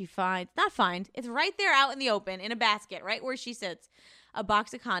 And she it's right there out in the open in a basket, right where she sits, a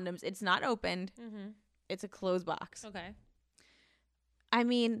box of condoms. It's not opened. Mm-hmm. It's a closed box. Okay. I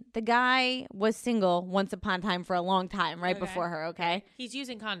mean, the guy was single once upon a time for a long time, right before her, okay? He's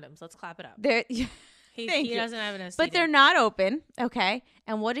using condoms. Let's clap it up. He doesn't have an STD. But they're not open, okay?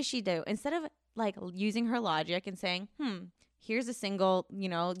 And what does she do? Instead of, like, using her logic and saying, here's a single,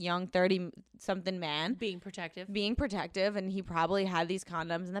 young 30-something man. Being protective. And he probably had these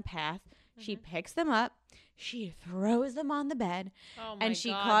condoms in the past. Mm-hmm. She picks them up. She throws them on the bed. Oh my and she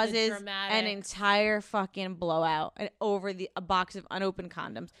God, causes an entire fucking blowout over a box of unopened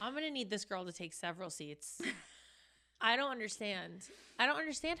condoms. I'm going to need this girl to take several seats. I don't understand. I don't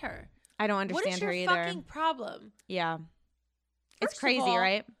understand her. I don't understand her either. What is your fucking problem? Yeah. It's crazy, all,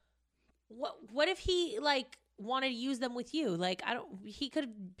 right? What if he, like, wanted to use them with you? Like, he could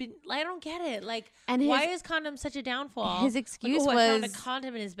have been, like, I don't get it. Like, and why is condom such a downfall? His excuse was, I found a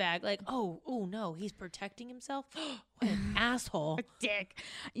condom in his bag. Like, oh no, he's protecting himself. What an asshole. A dick.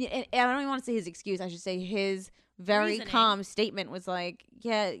 And I don't even want to say his excuse. I should say his very calm statement was like,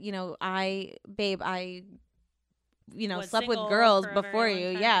 yeah, I slept with girls before you.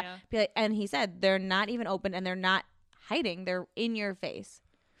 Yeah. And he said, they're not even open and they're not hiding. They're in your face.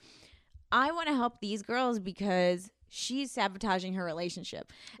 I want to help these girls because she's sabotaging her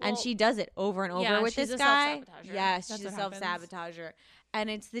relationship. And she does it over and over with this guy. Yes, she's a self-sabotager. And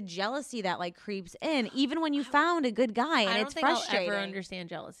it's the jealousy that, like, creeps in, even when you found a good guy, and it's frustrating. I don't think I'll ever understand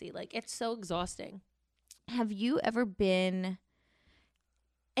jealousy. Like, it's so exhausting. Have you ever been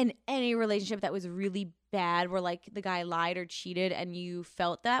in any relationship that was really bad where, like, the guy lied or cheated and you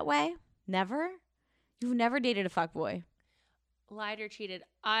felt that way? Never? You've never dated a fuckboy? Lied or cheated.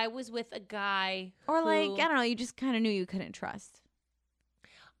 I was with a guy or like, I don't know, you just kind of knew you couldn't trust.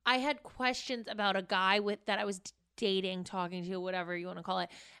 I had questions about a guy that I was dating, talking to, whatever you want to call it,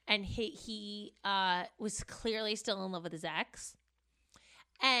 and he was clearly still in love with his ex,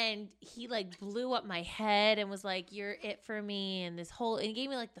 and he, like, blew up my head and was like, you're it for me, and he gave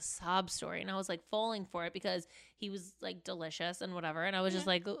me, like, the sob story, and I was, like, falling for it because he was, like, delicious and whatever, and I was just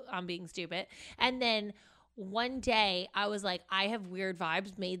like, I'm being stupid. And then one day I was like, I have weird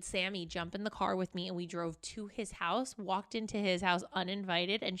vibes, made Sammy jump in the car with me, and we drove to his house, walked into his house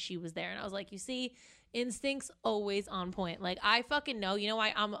uninvited, and she was there. And I was like, you see, instincts always on point. Like, I fucking know. You know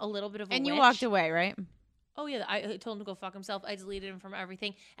why I'm a little bit of a And you witch? walked away, right? Oh, yeah. I told him to go fuck himself. I deleted him from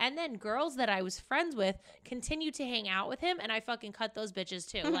everything. And then girls that I was friends with continued to hang out with him, and I fucking cut those bitches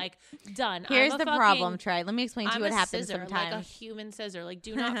too. Like, done. Here's the problem, Trey. Let me explain to you what happens sometimes. Like a human scissor. Like,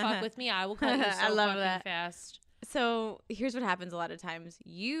 do not fuck with me. I will cut you so I love fucking that. fast. So here's what happens a lot of times.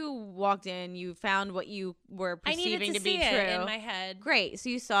 You walked in, you found what you were perceiving to be true. In my head. Great. So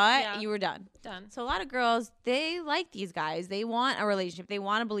you saw it, Yeah. you were done. Done. So a lot of girls, they like these guys. They want a relationship. They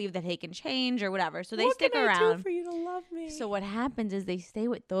want to believe that they can change or whatever. So they stick around. What can I do for you to love me? So what happens is they stay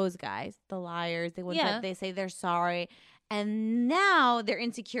with those guys, the liars. They say they're sorry. And now their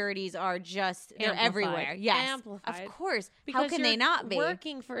insecurities are just, they're everywhere. Yes. Amplified. Of course. Because how can they not be?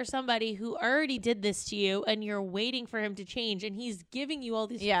 Working for somebody who already did this to you, and you're waiting for him to change, and he's giving you all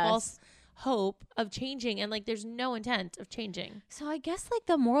these false hope of changing, and like there's no intent of changing. So I guess like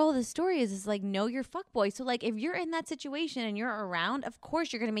the moral of the story is like know your fuckboy. So like if you're in that situation and you're around, of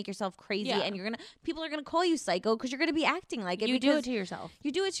course you're gonna make yourself crazy, and people are gonna call you psycho because you're gonna be acting like it. You do it to yourself.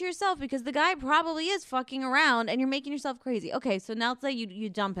 You do it to yourself because the guy probably is fucking around and you're making yourself crazy. Okay, so now let's say you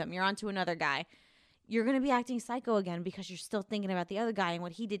dump him, you're onto another guy. You're gonna be acting psycho again because you're still thinking about the other guy and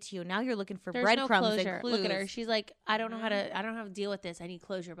what he did to you. Now you're looking for There's breadcrumbs no closure. and clues. Look at her. She's like, I don't know how to deal with this. I need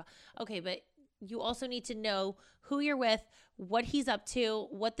closure. But okay, but you also need to know who you're with, what he's up to,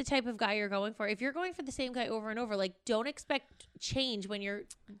 what the type of guy you're going for. If you're going for the same guy over and over, like don't expect change when you're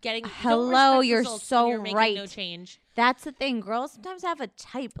getting. Hello, you're so you're making right. No change. That's the thing. Girls sometimes have a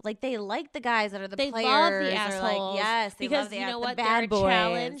type. Like they like the guys that are the they players. love the or assholes. like, yes, they because love the you know what? the bad they're boys. a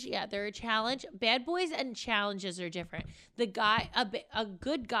challenge. Yeah, they're a challenge. Bad boys and challenges are different. The guy, a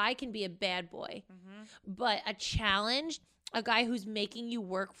good guy can be a bad boy, but a challenge. A guy who's making you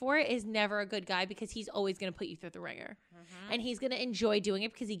work for it is never a good guy because he's always going to put you through the ringer. And he's going to enjoy doing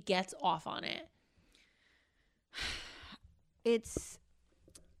it because he gets off on it.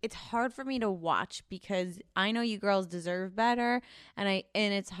 It's hard for me to watch because I know you girls deserve better, and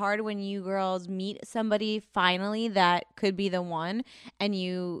it's hard when you girls meet somebody finally that could be the one and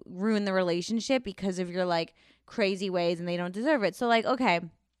you ruin the relationship because of your like crazy ways and they don't deserve it. So like, okay,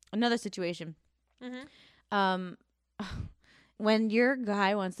 another situation. When your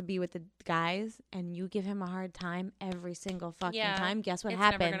guy wants to be with the guys and you give him a hard time every single fucking time, guess what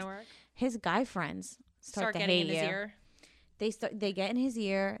happens? Never gonna work. His guy friends start to getting hate in his you. ear. They get in his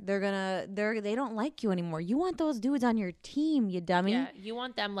ear. They don't like you anymore. You want those dudes on your team, you dummy. Yeah, you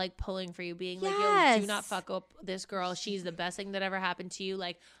want them like pulling for you, being like, Yes. yo, do not fuck up this girl. She's the best thing that ever happened to you.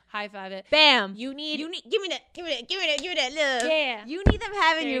 Like, high five it. Bam. You need give me that love. Yeah. You need them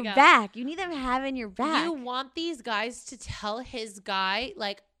having There you your go. back. You need them having your back. You want these guys to tell his guy,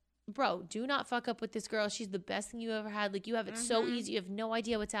 like, bro, do not fuck up with this girl. She's the best thing you ever had. Like, you have it so easy. You have no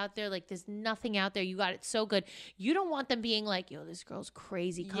idea what's out there. Like, there's nothing out there. You got it so good. You don't want them being like, yo, this girl's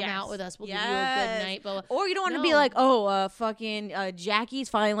crazy. Come out with us. We'll give you a good night. Blah, blah. Or you don't want to No. be like, oh, fucking Jackie's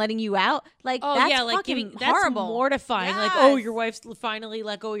finally letting you out. Like, Oh, that's yeah, like fucking that's horrible. mortifying. Like, oh, Yes. your wife's finally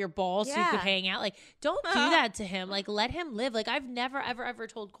let go of your balls so you could Yeah. hang out. Like, don't do that to him. Like, let him live. Like, I've never, ever, ever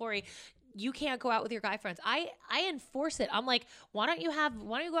told Corey, you can't go out with your guy friends. I enforce it. I'm like, why don't you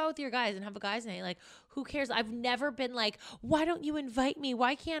go out with your guys and have a guys night? Like, who cares? I've never been like, why don't you invite me?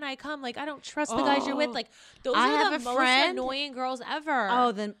 Why can't I come? Like, I don't trust the guys you're with. Like, those I are have the a most friend- annoying girls ever.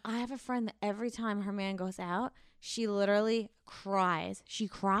 Oh, then I have a friend that every time her man goes out, she literally cries. She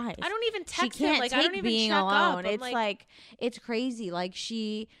cries. I don't even text she can't him. Like, take I don't even being check alone. up. I'm It's like it's crazy. Like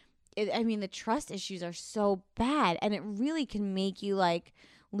I mean, the trust issues are so bad, and it really can make you like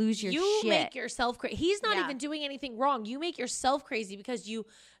lose your you shit. make yourself crazy. He's not Yeah. even doing anything wrong. You make yourself crazy because you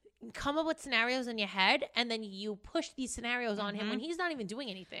come up with scenarios in your head and then you push these scenarios on him when he's not even doing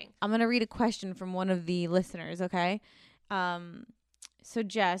anything. I'm gonna read a question from one of the listeners. Okay. So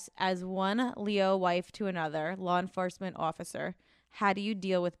Jess, as one Leo wife to another law enforcement officer, how do you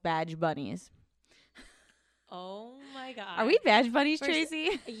deal with badge bunnies? Oh my God. Are we badge bunnies, First-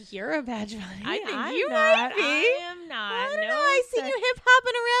 Tracy? You're a badge bunny. I think I'm you not. might be. I am not. I don't No, know. I seen sir. you hip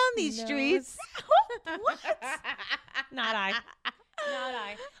hopping around these No, streets. Not I. Not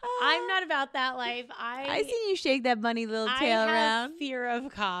I. I'm not about that life. I seen you shake that bunny little I tail have around. fear of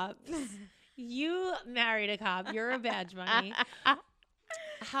cops. You married a cop. You're a badge bunny.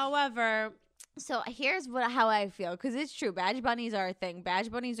 However, So here's how I feel, because it's true. Badge bunnies are a thing.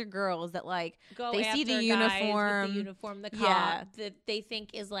 Badge bunnies are girls that like go they after see the guys uniform. with the uniform, the cop Yeah. that they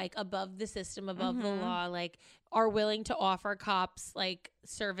think is like above the system, above the law, like are willing to offer cops like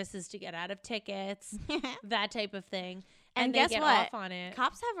services to get out of tickets, that type of thing. And they guess get what? off on it.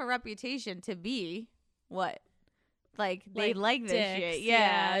 Cops have a reputation to be what? Like they Like like this dicks, shit.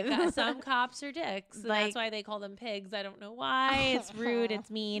 Yeah. Some cops are dicks. And Like- that's why they call them pigs. I don't know why. It's rude. It's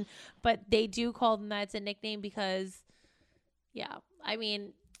mean. But they do call them that. It's a nickname because, yeah. I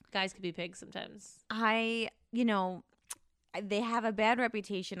mean, guys could be pigs sometimes. They have a bad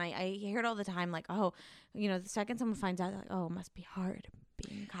reputation. I hear it all the time. Like, oh, the second someone finds out, like, oh, it must be hard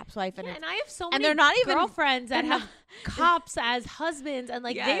being a cop's wife. And Yeah, it's and I have so and many they're not even- girlfriends that they're have cops as husbands, and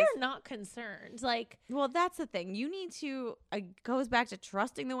like Yes. they're not concerned. Like, well, that's the thing. You need to, it goes back to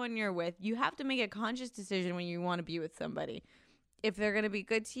trusting the one you're with. You have to make a conscious decision when you want to be with somebody. If they're going to be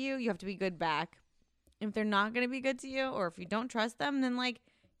good to you, you have to be good back. If they're not going to be good to you, or if you don't trust them, then like,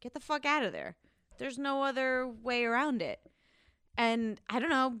 get the fuck out of there. There's no other way around it. And I don't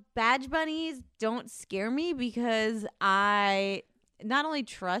know, badge bunnies don't scare me because I not only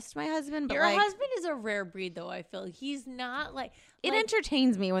trust my husband, but your like, husband is a rare breed, though. I feel he's not like it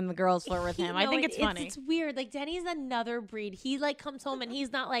entertains me when the girls flirt with him. I think it's funny. It's weird. Like Denny's another breed. He like comes home and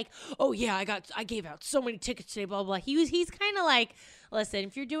he's not like, oh yeah, I gave out so many tickets today, blah blah. He's kind of like, listen,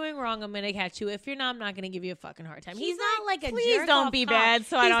 if you're doing wrong, I'm gonna catch you. If you're not, I'm not gonna give you a fucking hard time. He's not like a please don't be bad,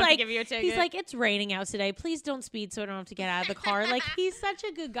 so I don't have to give you a ticket. He's like, it's raining out today. Please don't speed, so I don't have to get out of the car. Like he's such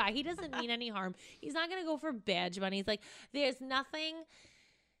a good guy. He doesn't mean any harm. He's not gonna go for badge money. He's like, there's nothing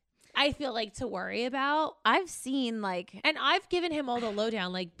I feel like to worry about. I've seen like, and I've given him all the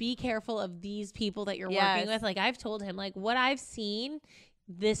lowdown, like be careful of these people that you're working with. Like I've told him like what I've seen,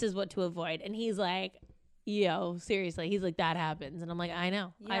 this is what to avoid. And he's like, yo, seriously. He's like, that happens. And I'm like, I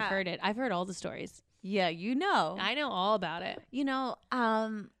know. I've heard it. I've heard all the stories. Yeah, you know. I know all about it. You know,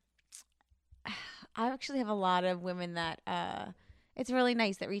 I actually have a lot of women that it's really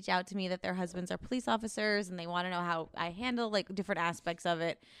nice that reach out to me that their husbands are police officers and they want to know how I handle like different aspects of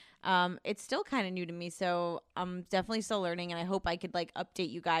it. It's still kind of new to me, so I'm definitely still learning, and I hope I could like update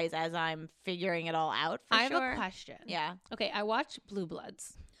you guys as I'm figuring it all out. I have a question. Yeah. Okay, I watch Blue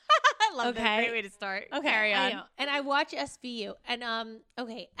Bloods. I love that. Great way to start. Okay, carry on. I know. And I watch SVU. And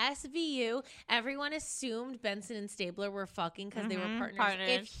okay, SVU. Everyone assumed Benson and Stabler were fucking because they were partners.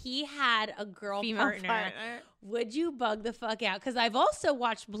 If he had a girl partner, would you bug the fuck out? Because I've also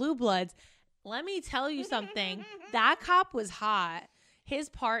watched Blue Bloods. Let me tell you something. That cop was hot. His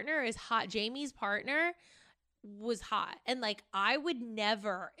partner is hot. Jamie's partner was hot. And like I would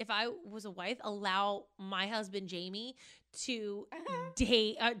never, if I was a wife, allow my husband Jamie to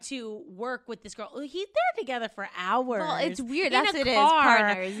date to work with this girl. They're together for hours. Well, it's weird. That's what it is.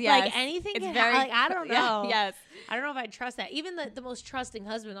 Partners. Yes. Like anything. It's can very. Like I don't know. Yes. I don't know if I'd trust that. Even the most trusting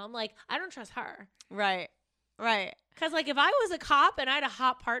husband, I'm like, I don't trust her. Right. Because like if I was a cop and I had a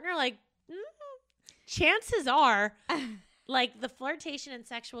hot partner, like chances are. Like the flirtation and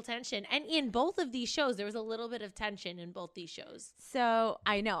sexual tension. And in both of these shows, there was a little bit of tension in both these shows. So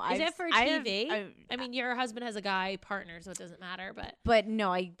I know. Is it for TV? I mean, your husband has a guy partner, so it doesn't matter. But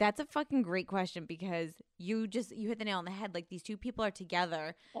no, that's a fucking great question because you hit the nail on the head. Like these two people are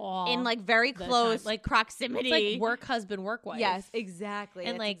together in like very close like proximity. It's like work husband, work wife. Yes, exactly.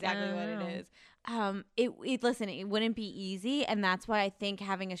 And that's like exactly what it is. Listen, it wouldn't be easy, and that's why I think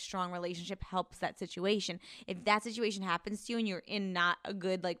having a strong relationship helps that situation. If that situation happens to you and you're in not a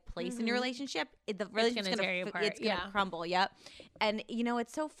good like place in your relationship, the relationship's gonna tear you apart. It's gonna crumble. Yep. And you know,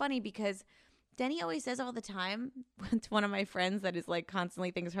 it's so funny because Denny always says all the time to one of my friends that is like constantly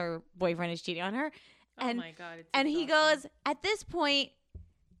thinks her boyfriend is cheating on her. And, oh my God. It's and he goes, at this point,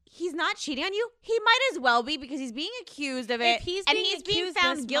 he's not cheating on you. He might as well be because he's being accused of it. If he's being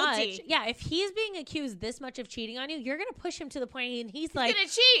found guilty. If he's being accused this much of cheating on you, you're going to push him to the point and he's like, going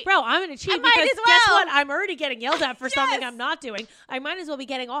to cheat. Bro, I'm going to cheat because guess what? I'm already getting yelled at for something I'm not doing. I might as well be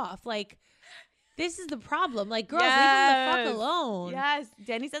getting off. Like, this is the problem. Like, girls, leave him the fuck alone. Yes.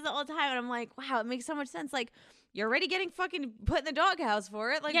 Denny says it all the time. And I'm like, wow, it makes so much sense. Like, you're already getting fucking put in the doghouse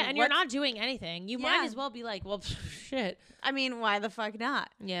for it. Like, yeah, and you're not doing anything. You might as well be like, well, shit. I mean, why the fuck not?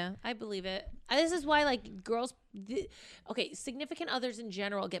 Yeah, I believe it. This is why, like, girls, significant others in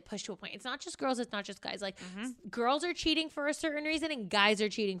general get pushed to a point. It's not just girls. It's not just guys. Like, girls are cheating for a certain reason and guys are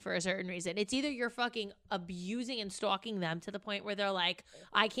cheating for a certain reason. It's either you're fucking abusing and stalking them to the point where they're like,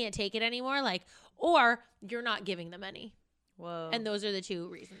 I can't take it anymore. Like, or you're not giving them any. Whoa. And those are the two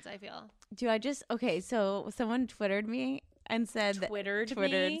reasons I feel. So someone Twittered me and said Twittered,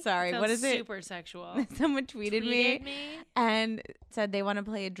 sorry, what is it? Super sexual. Someone tweeted me and said they want to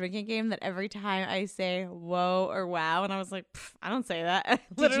play a drinking game that every time I say whoa or wow, and I was like, I don't say that.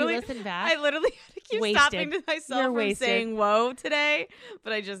 Did you listen back? I literally had to keep stopping to myself from saying whoa today,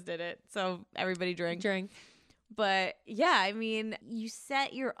 but I just did it. So everybody drink. But yeah, I mean, you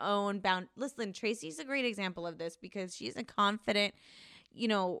set your own bound. Listen, Tracy's a great example of this because she's a confident,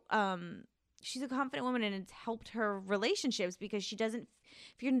 she's a confident woman, and it's helped her relationships because she doesn't.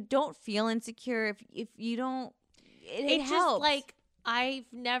 If you don't feel insecure, if you don't, it helps. Just like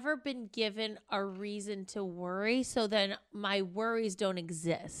I've never been given a reason to worry, so then my worries don't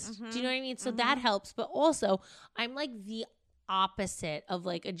exist. Do you know what I mean? So that helps. But also, I'm like the opposite of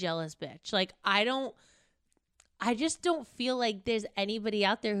like a jealous bitch. Like I just don't feel like there's anybody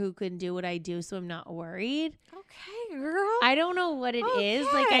out there who can do what I do, so I'm not worried. Okay, girl. I don't know what it is.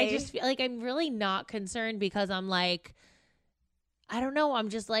 Like, I just feel like I'm really not concerned because I'm like, I don't know. I'm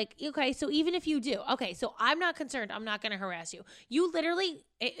just like, okay, so even if you do, okay, so I'm not concerned. I'm not going to harass you. You literally,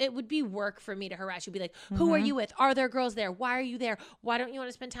 it would be work for me to harass you. Be like, who are you with? Are there girls there? Why are you there? Why don't you want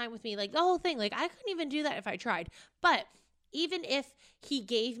to spend time with me? Like, the whole thing. Like, I couldn't even do that if I tried. But even if he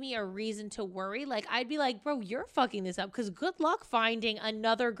gave me a reason to worry, like I'd be like, bro, you're fucking this up, because good luck finding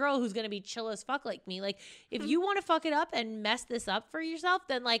another girl who's gonna be chill as fuck like me. Like if you want to fuck it up and mess this up for yourself,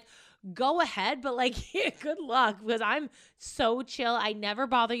 then like go ahead, but like good luck, because I'm so chill. I never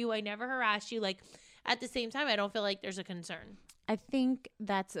bother you, I never harass you. Like at the same time, I don't feel like there's a concern. I think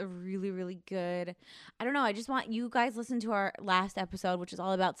that's a really, really good. I don't know. I just want you guys listen to our last episode, which is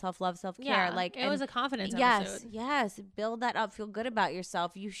all about self-love, self-care. Yeah, like it was a confidence yes, episode. Yes. Build that up. Feel good about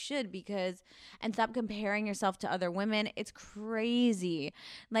yourself. You should, because, and stop comparing yourself to other women. It's crazy.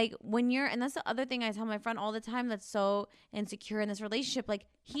 Like when you're, and that's the other thing I tell my friend all the time that's so insecure in this relationship. Like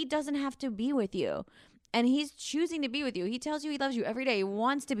he doesn't have to be with you. And he's choosing to be with you. He tells you he loves you every day. He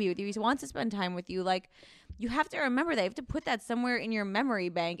wants to be with you. He wants to spend time with you. Like, you have to remember that. You have to put that somewhere in your memory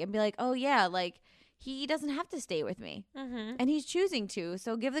bank and be like, oh, yeah, like, he doesn't have to stay with me. Mm-hmm. And he's choosing to.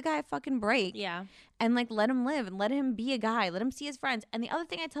 So give the guy a fucking break. Yeah. And, like, let him live and let him be a guy. Let him see his friends. And the other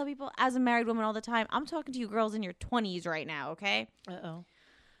thing I tell people as a married woman all the time, I'm talking to you girls in your 20s right now, okay? Uh-oh.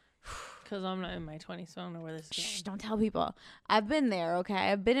 Because I'm not in my 20s, so I don't know where this is going. Shh, don't tell people. I've been there, okay?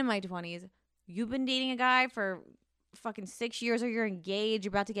 I've been in my 20s. You've been dating a guy for fucking 6 years, or you're engaged, you're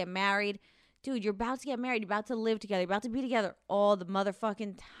about to get married. Dude, you're about to get married. You're about to live together. You're about to be together all the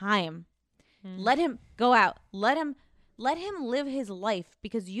motherfucking time. Let him go out. Let him live his life,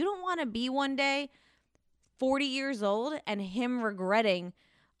 because you don't want to be one day 40 years old and him regretting,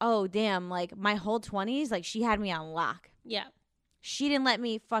 oh, damn, like my whole 20s, like she had me on lock. Yeah. She didn't let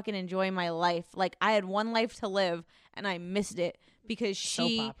me fucking enjoy my life. Like I had one life to live and I missed it because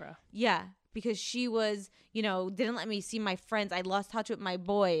she, Soap opera. yeah, because she was, you know, didn't let me see my friends. I lost touch with my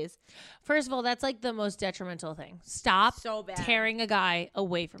boys. First of all, that's like the most detrimental thing. Stop So bad. tearing a guy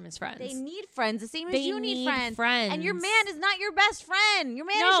away from his friends. They need friends, the same as They you need friends. friends. And your man is not your best friend. Your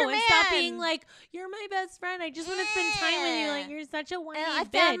man is No, your and man. stop being like, you're my best friend. I just want to spend time with you. Like, you're such a and whiny I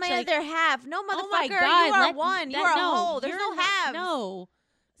bitch. found my Like, other half. No, motherfucker, oh my God, you are one. You are a whole. There's no halves. No.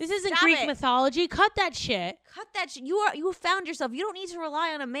 This isn't Stop Greek it. mythology. Cut that shit. Cut that shit. You found yourself. You don't need to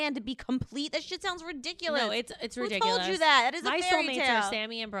rely on a man to be complete. That shit sounds ridiculous. No, it's Who ridiculous. told you that? That is my a fairy soulmates tale. are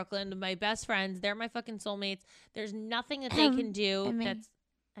Sammy and Brooklyn, my best friends. They're my fucking soulmates. There's nothing that they can do and me. that's.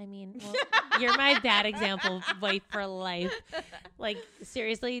 I mean, well, you're my bad example, wife for life. Like,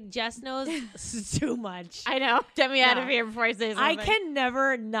 seriously, Jess knows too much. I know. Get me out Yeah. of here before I say something. I can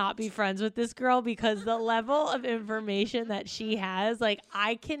never not be friends with this girl, because the level of information that she has, like,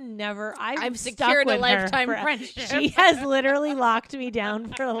 I can never. I'm stuck secured a with her lifetime for- friendship. She has literally locked me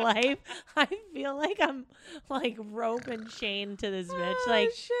down for life. I feel like I'm like rope and chain to this bitch.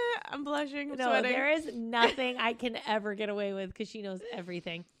 Like, shit. I'm blushing. I'm no, sweating. there is nothing I can ever get away with, because she knows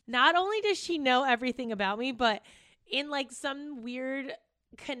everything. Not only does she know everything about me, but in like some weird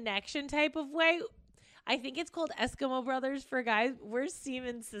connection type of way. I think it's called Eskimo Brothers for guys. We're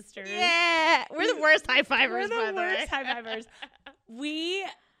Seaman sisters. Yeah, we're the worst high fivers. We're by the the way. worst high fivers. We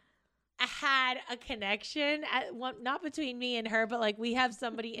had a connection at one, not between me and her, but like we have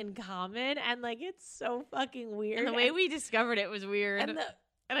somebody in common, and like it's so fucking weird. And the way we discovered it was weird. and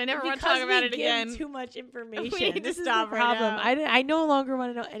And I never want to because talk about we it give again. Too much information. We need to This is stop the right problem. now. I no longer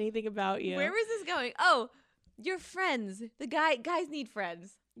want to know anything about you. Where was this going? Oh, your friends. The guys need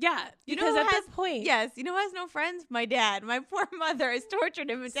friends. Yeah, You know because who at has- this point, Yes, you know who has no friends? My dad. My poor mother has tortured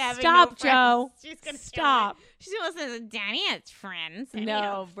him into having Stop, no friends. Joe. She's gonna Stop. Kill me. She's gonna listen to Danny has friends. Danny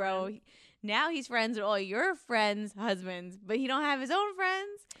No, has bro. Now he's friends with all your friends' husbands, but he don't have his own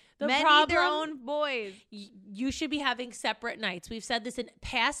friends. The Men need their problem- own boys. you should be having separate nights. We've said this in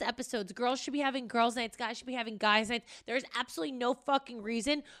past episodes. Girls should be having girls' nights. Guys should be having guys' nights. There's absolutely no fucking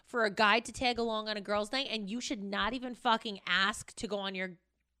reason for a guy to tag along on a girls' night, and you should not even fucking ask to go on your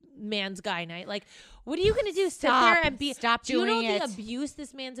man's guy night. Like, what are you gonna do? Sit Stop. there and be? Stop Do you know doing the it. abuse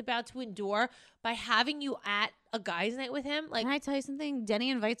this man's about to endure by having you at a guys' night with him? Like, Can I tell you something? Denny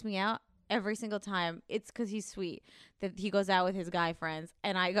invites me out every single time. It's because he's sweet that he goes out with his guy friends,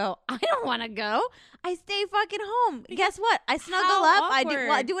 and I go, I don't want to go. I stay fucking home. Guess what? I snuggle How up. I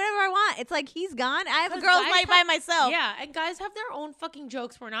awkward. do whatever I want. It's like he's gone. I have a 'Cause girls' guys night by have- myself. yeah, and guys have their own fucking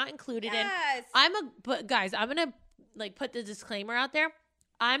jokes we're not included in. Yes. But guys, I'm gonna like put the disclaimer out there.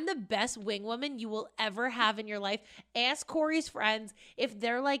 I'm the best wing woman you will ever have in your life. Ask Corey's friends if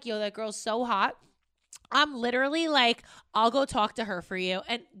they're like, yo, that girl's so hot. I'm literally like, I'll go talk to her for you.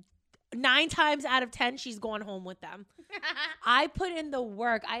 And 9 times out of 10, she's going home with them. I put in the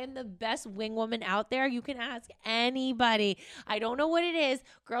work. I am the best wing woman out there. You can ask anybody. I don't know what it is.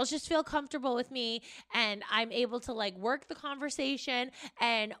 Girls just feel comfortable with me, and I'm able to like work the conversation.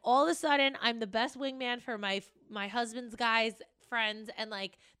 And all of a sudden, I'm the best wingman for my husband's guys friends, and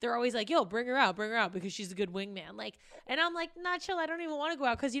like they're always like, yo, bring her out because she's a good wingman. Like, and I'm like, nah, chill, I don't even want to go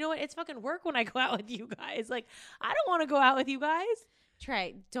out because you know what? It's fucking work when I go out with you guys. Like, I don't want to go out with you guys.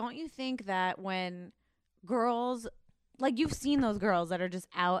 Trey, don't you think that when girls, like you've seen those girls that are just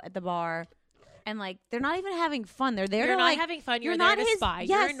out at the bar and like they're not even having fun. They're there You're to not like having fun. You're not there to his, spy. yes.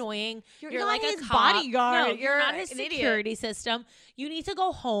 You're annoying. You're not like his a cop. bodyguard. No, You're not his an idiot. security system. You need to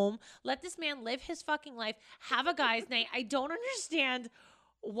go home. Let this man live his fucking life. Have a guy's night. I don't understand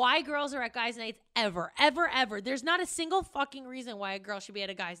why girls are at guys' nights ever. There's not a single fucking reason why a girl should be at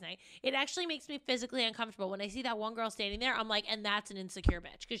a guy's night. It actually makes me physically uncomfortable. When I see that one girl standing there, I'm like, and that's an insecure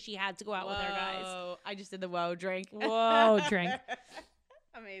bitch because she had to go out with her guys. I just did the whoa drink. Whoa, drink.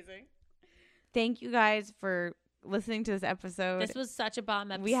 Amazing. Thank you guys for listening to this episode. This was such a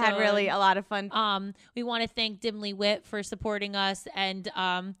bomb episode. We had really a lot of fun. We want to thank Dimly Wit for supporting us and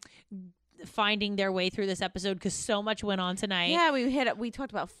finding their way through this episode because so much went on tonight. Yeah, we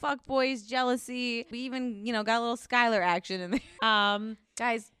talked about fuckboys, jealousy. We even, got a little Skylar action in there.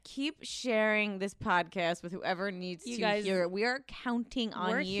 Guys, keep sharing this podcast with whoever needs to hear it. We are counting on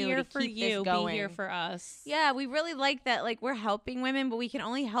you. We're here to for keep you. This going. Be here for us. Yeah, we really like that. Like, we're helping women, but we can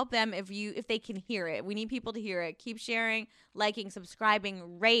only help them if they can hear it. We need people to hear it. Keep sharing, liking,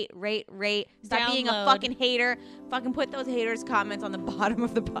 subscribing, rate. Stop being a fucking hater. Fucking put those haters' comments on the bottom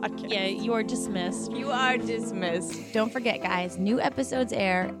of the podcast. Yeah, you are dismissed. You are dismissed. Don't forget, guys, new episodes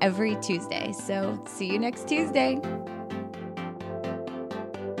air every Tuesday. So see you next Tuesday.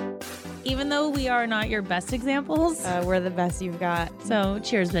 Even though we are not your best examples, we're the best you've got. So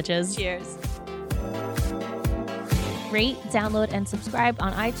cheers, bitches. Cheers. Rate, download, and subscribe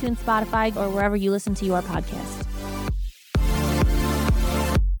on iTunes, Spotify, or wherever you listen to your podcast.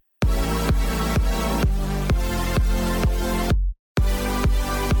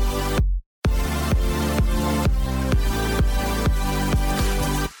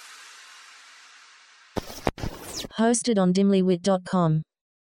 Hosted on dimlywit.com.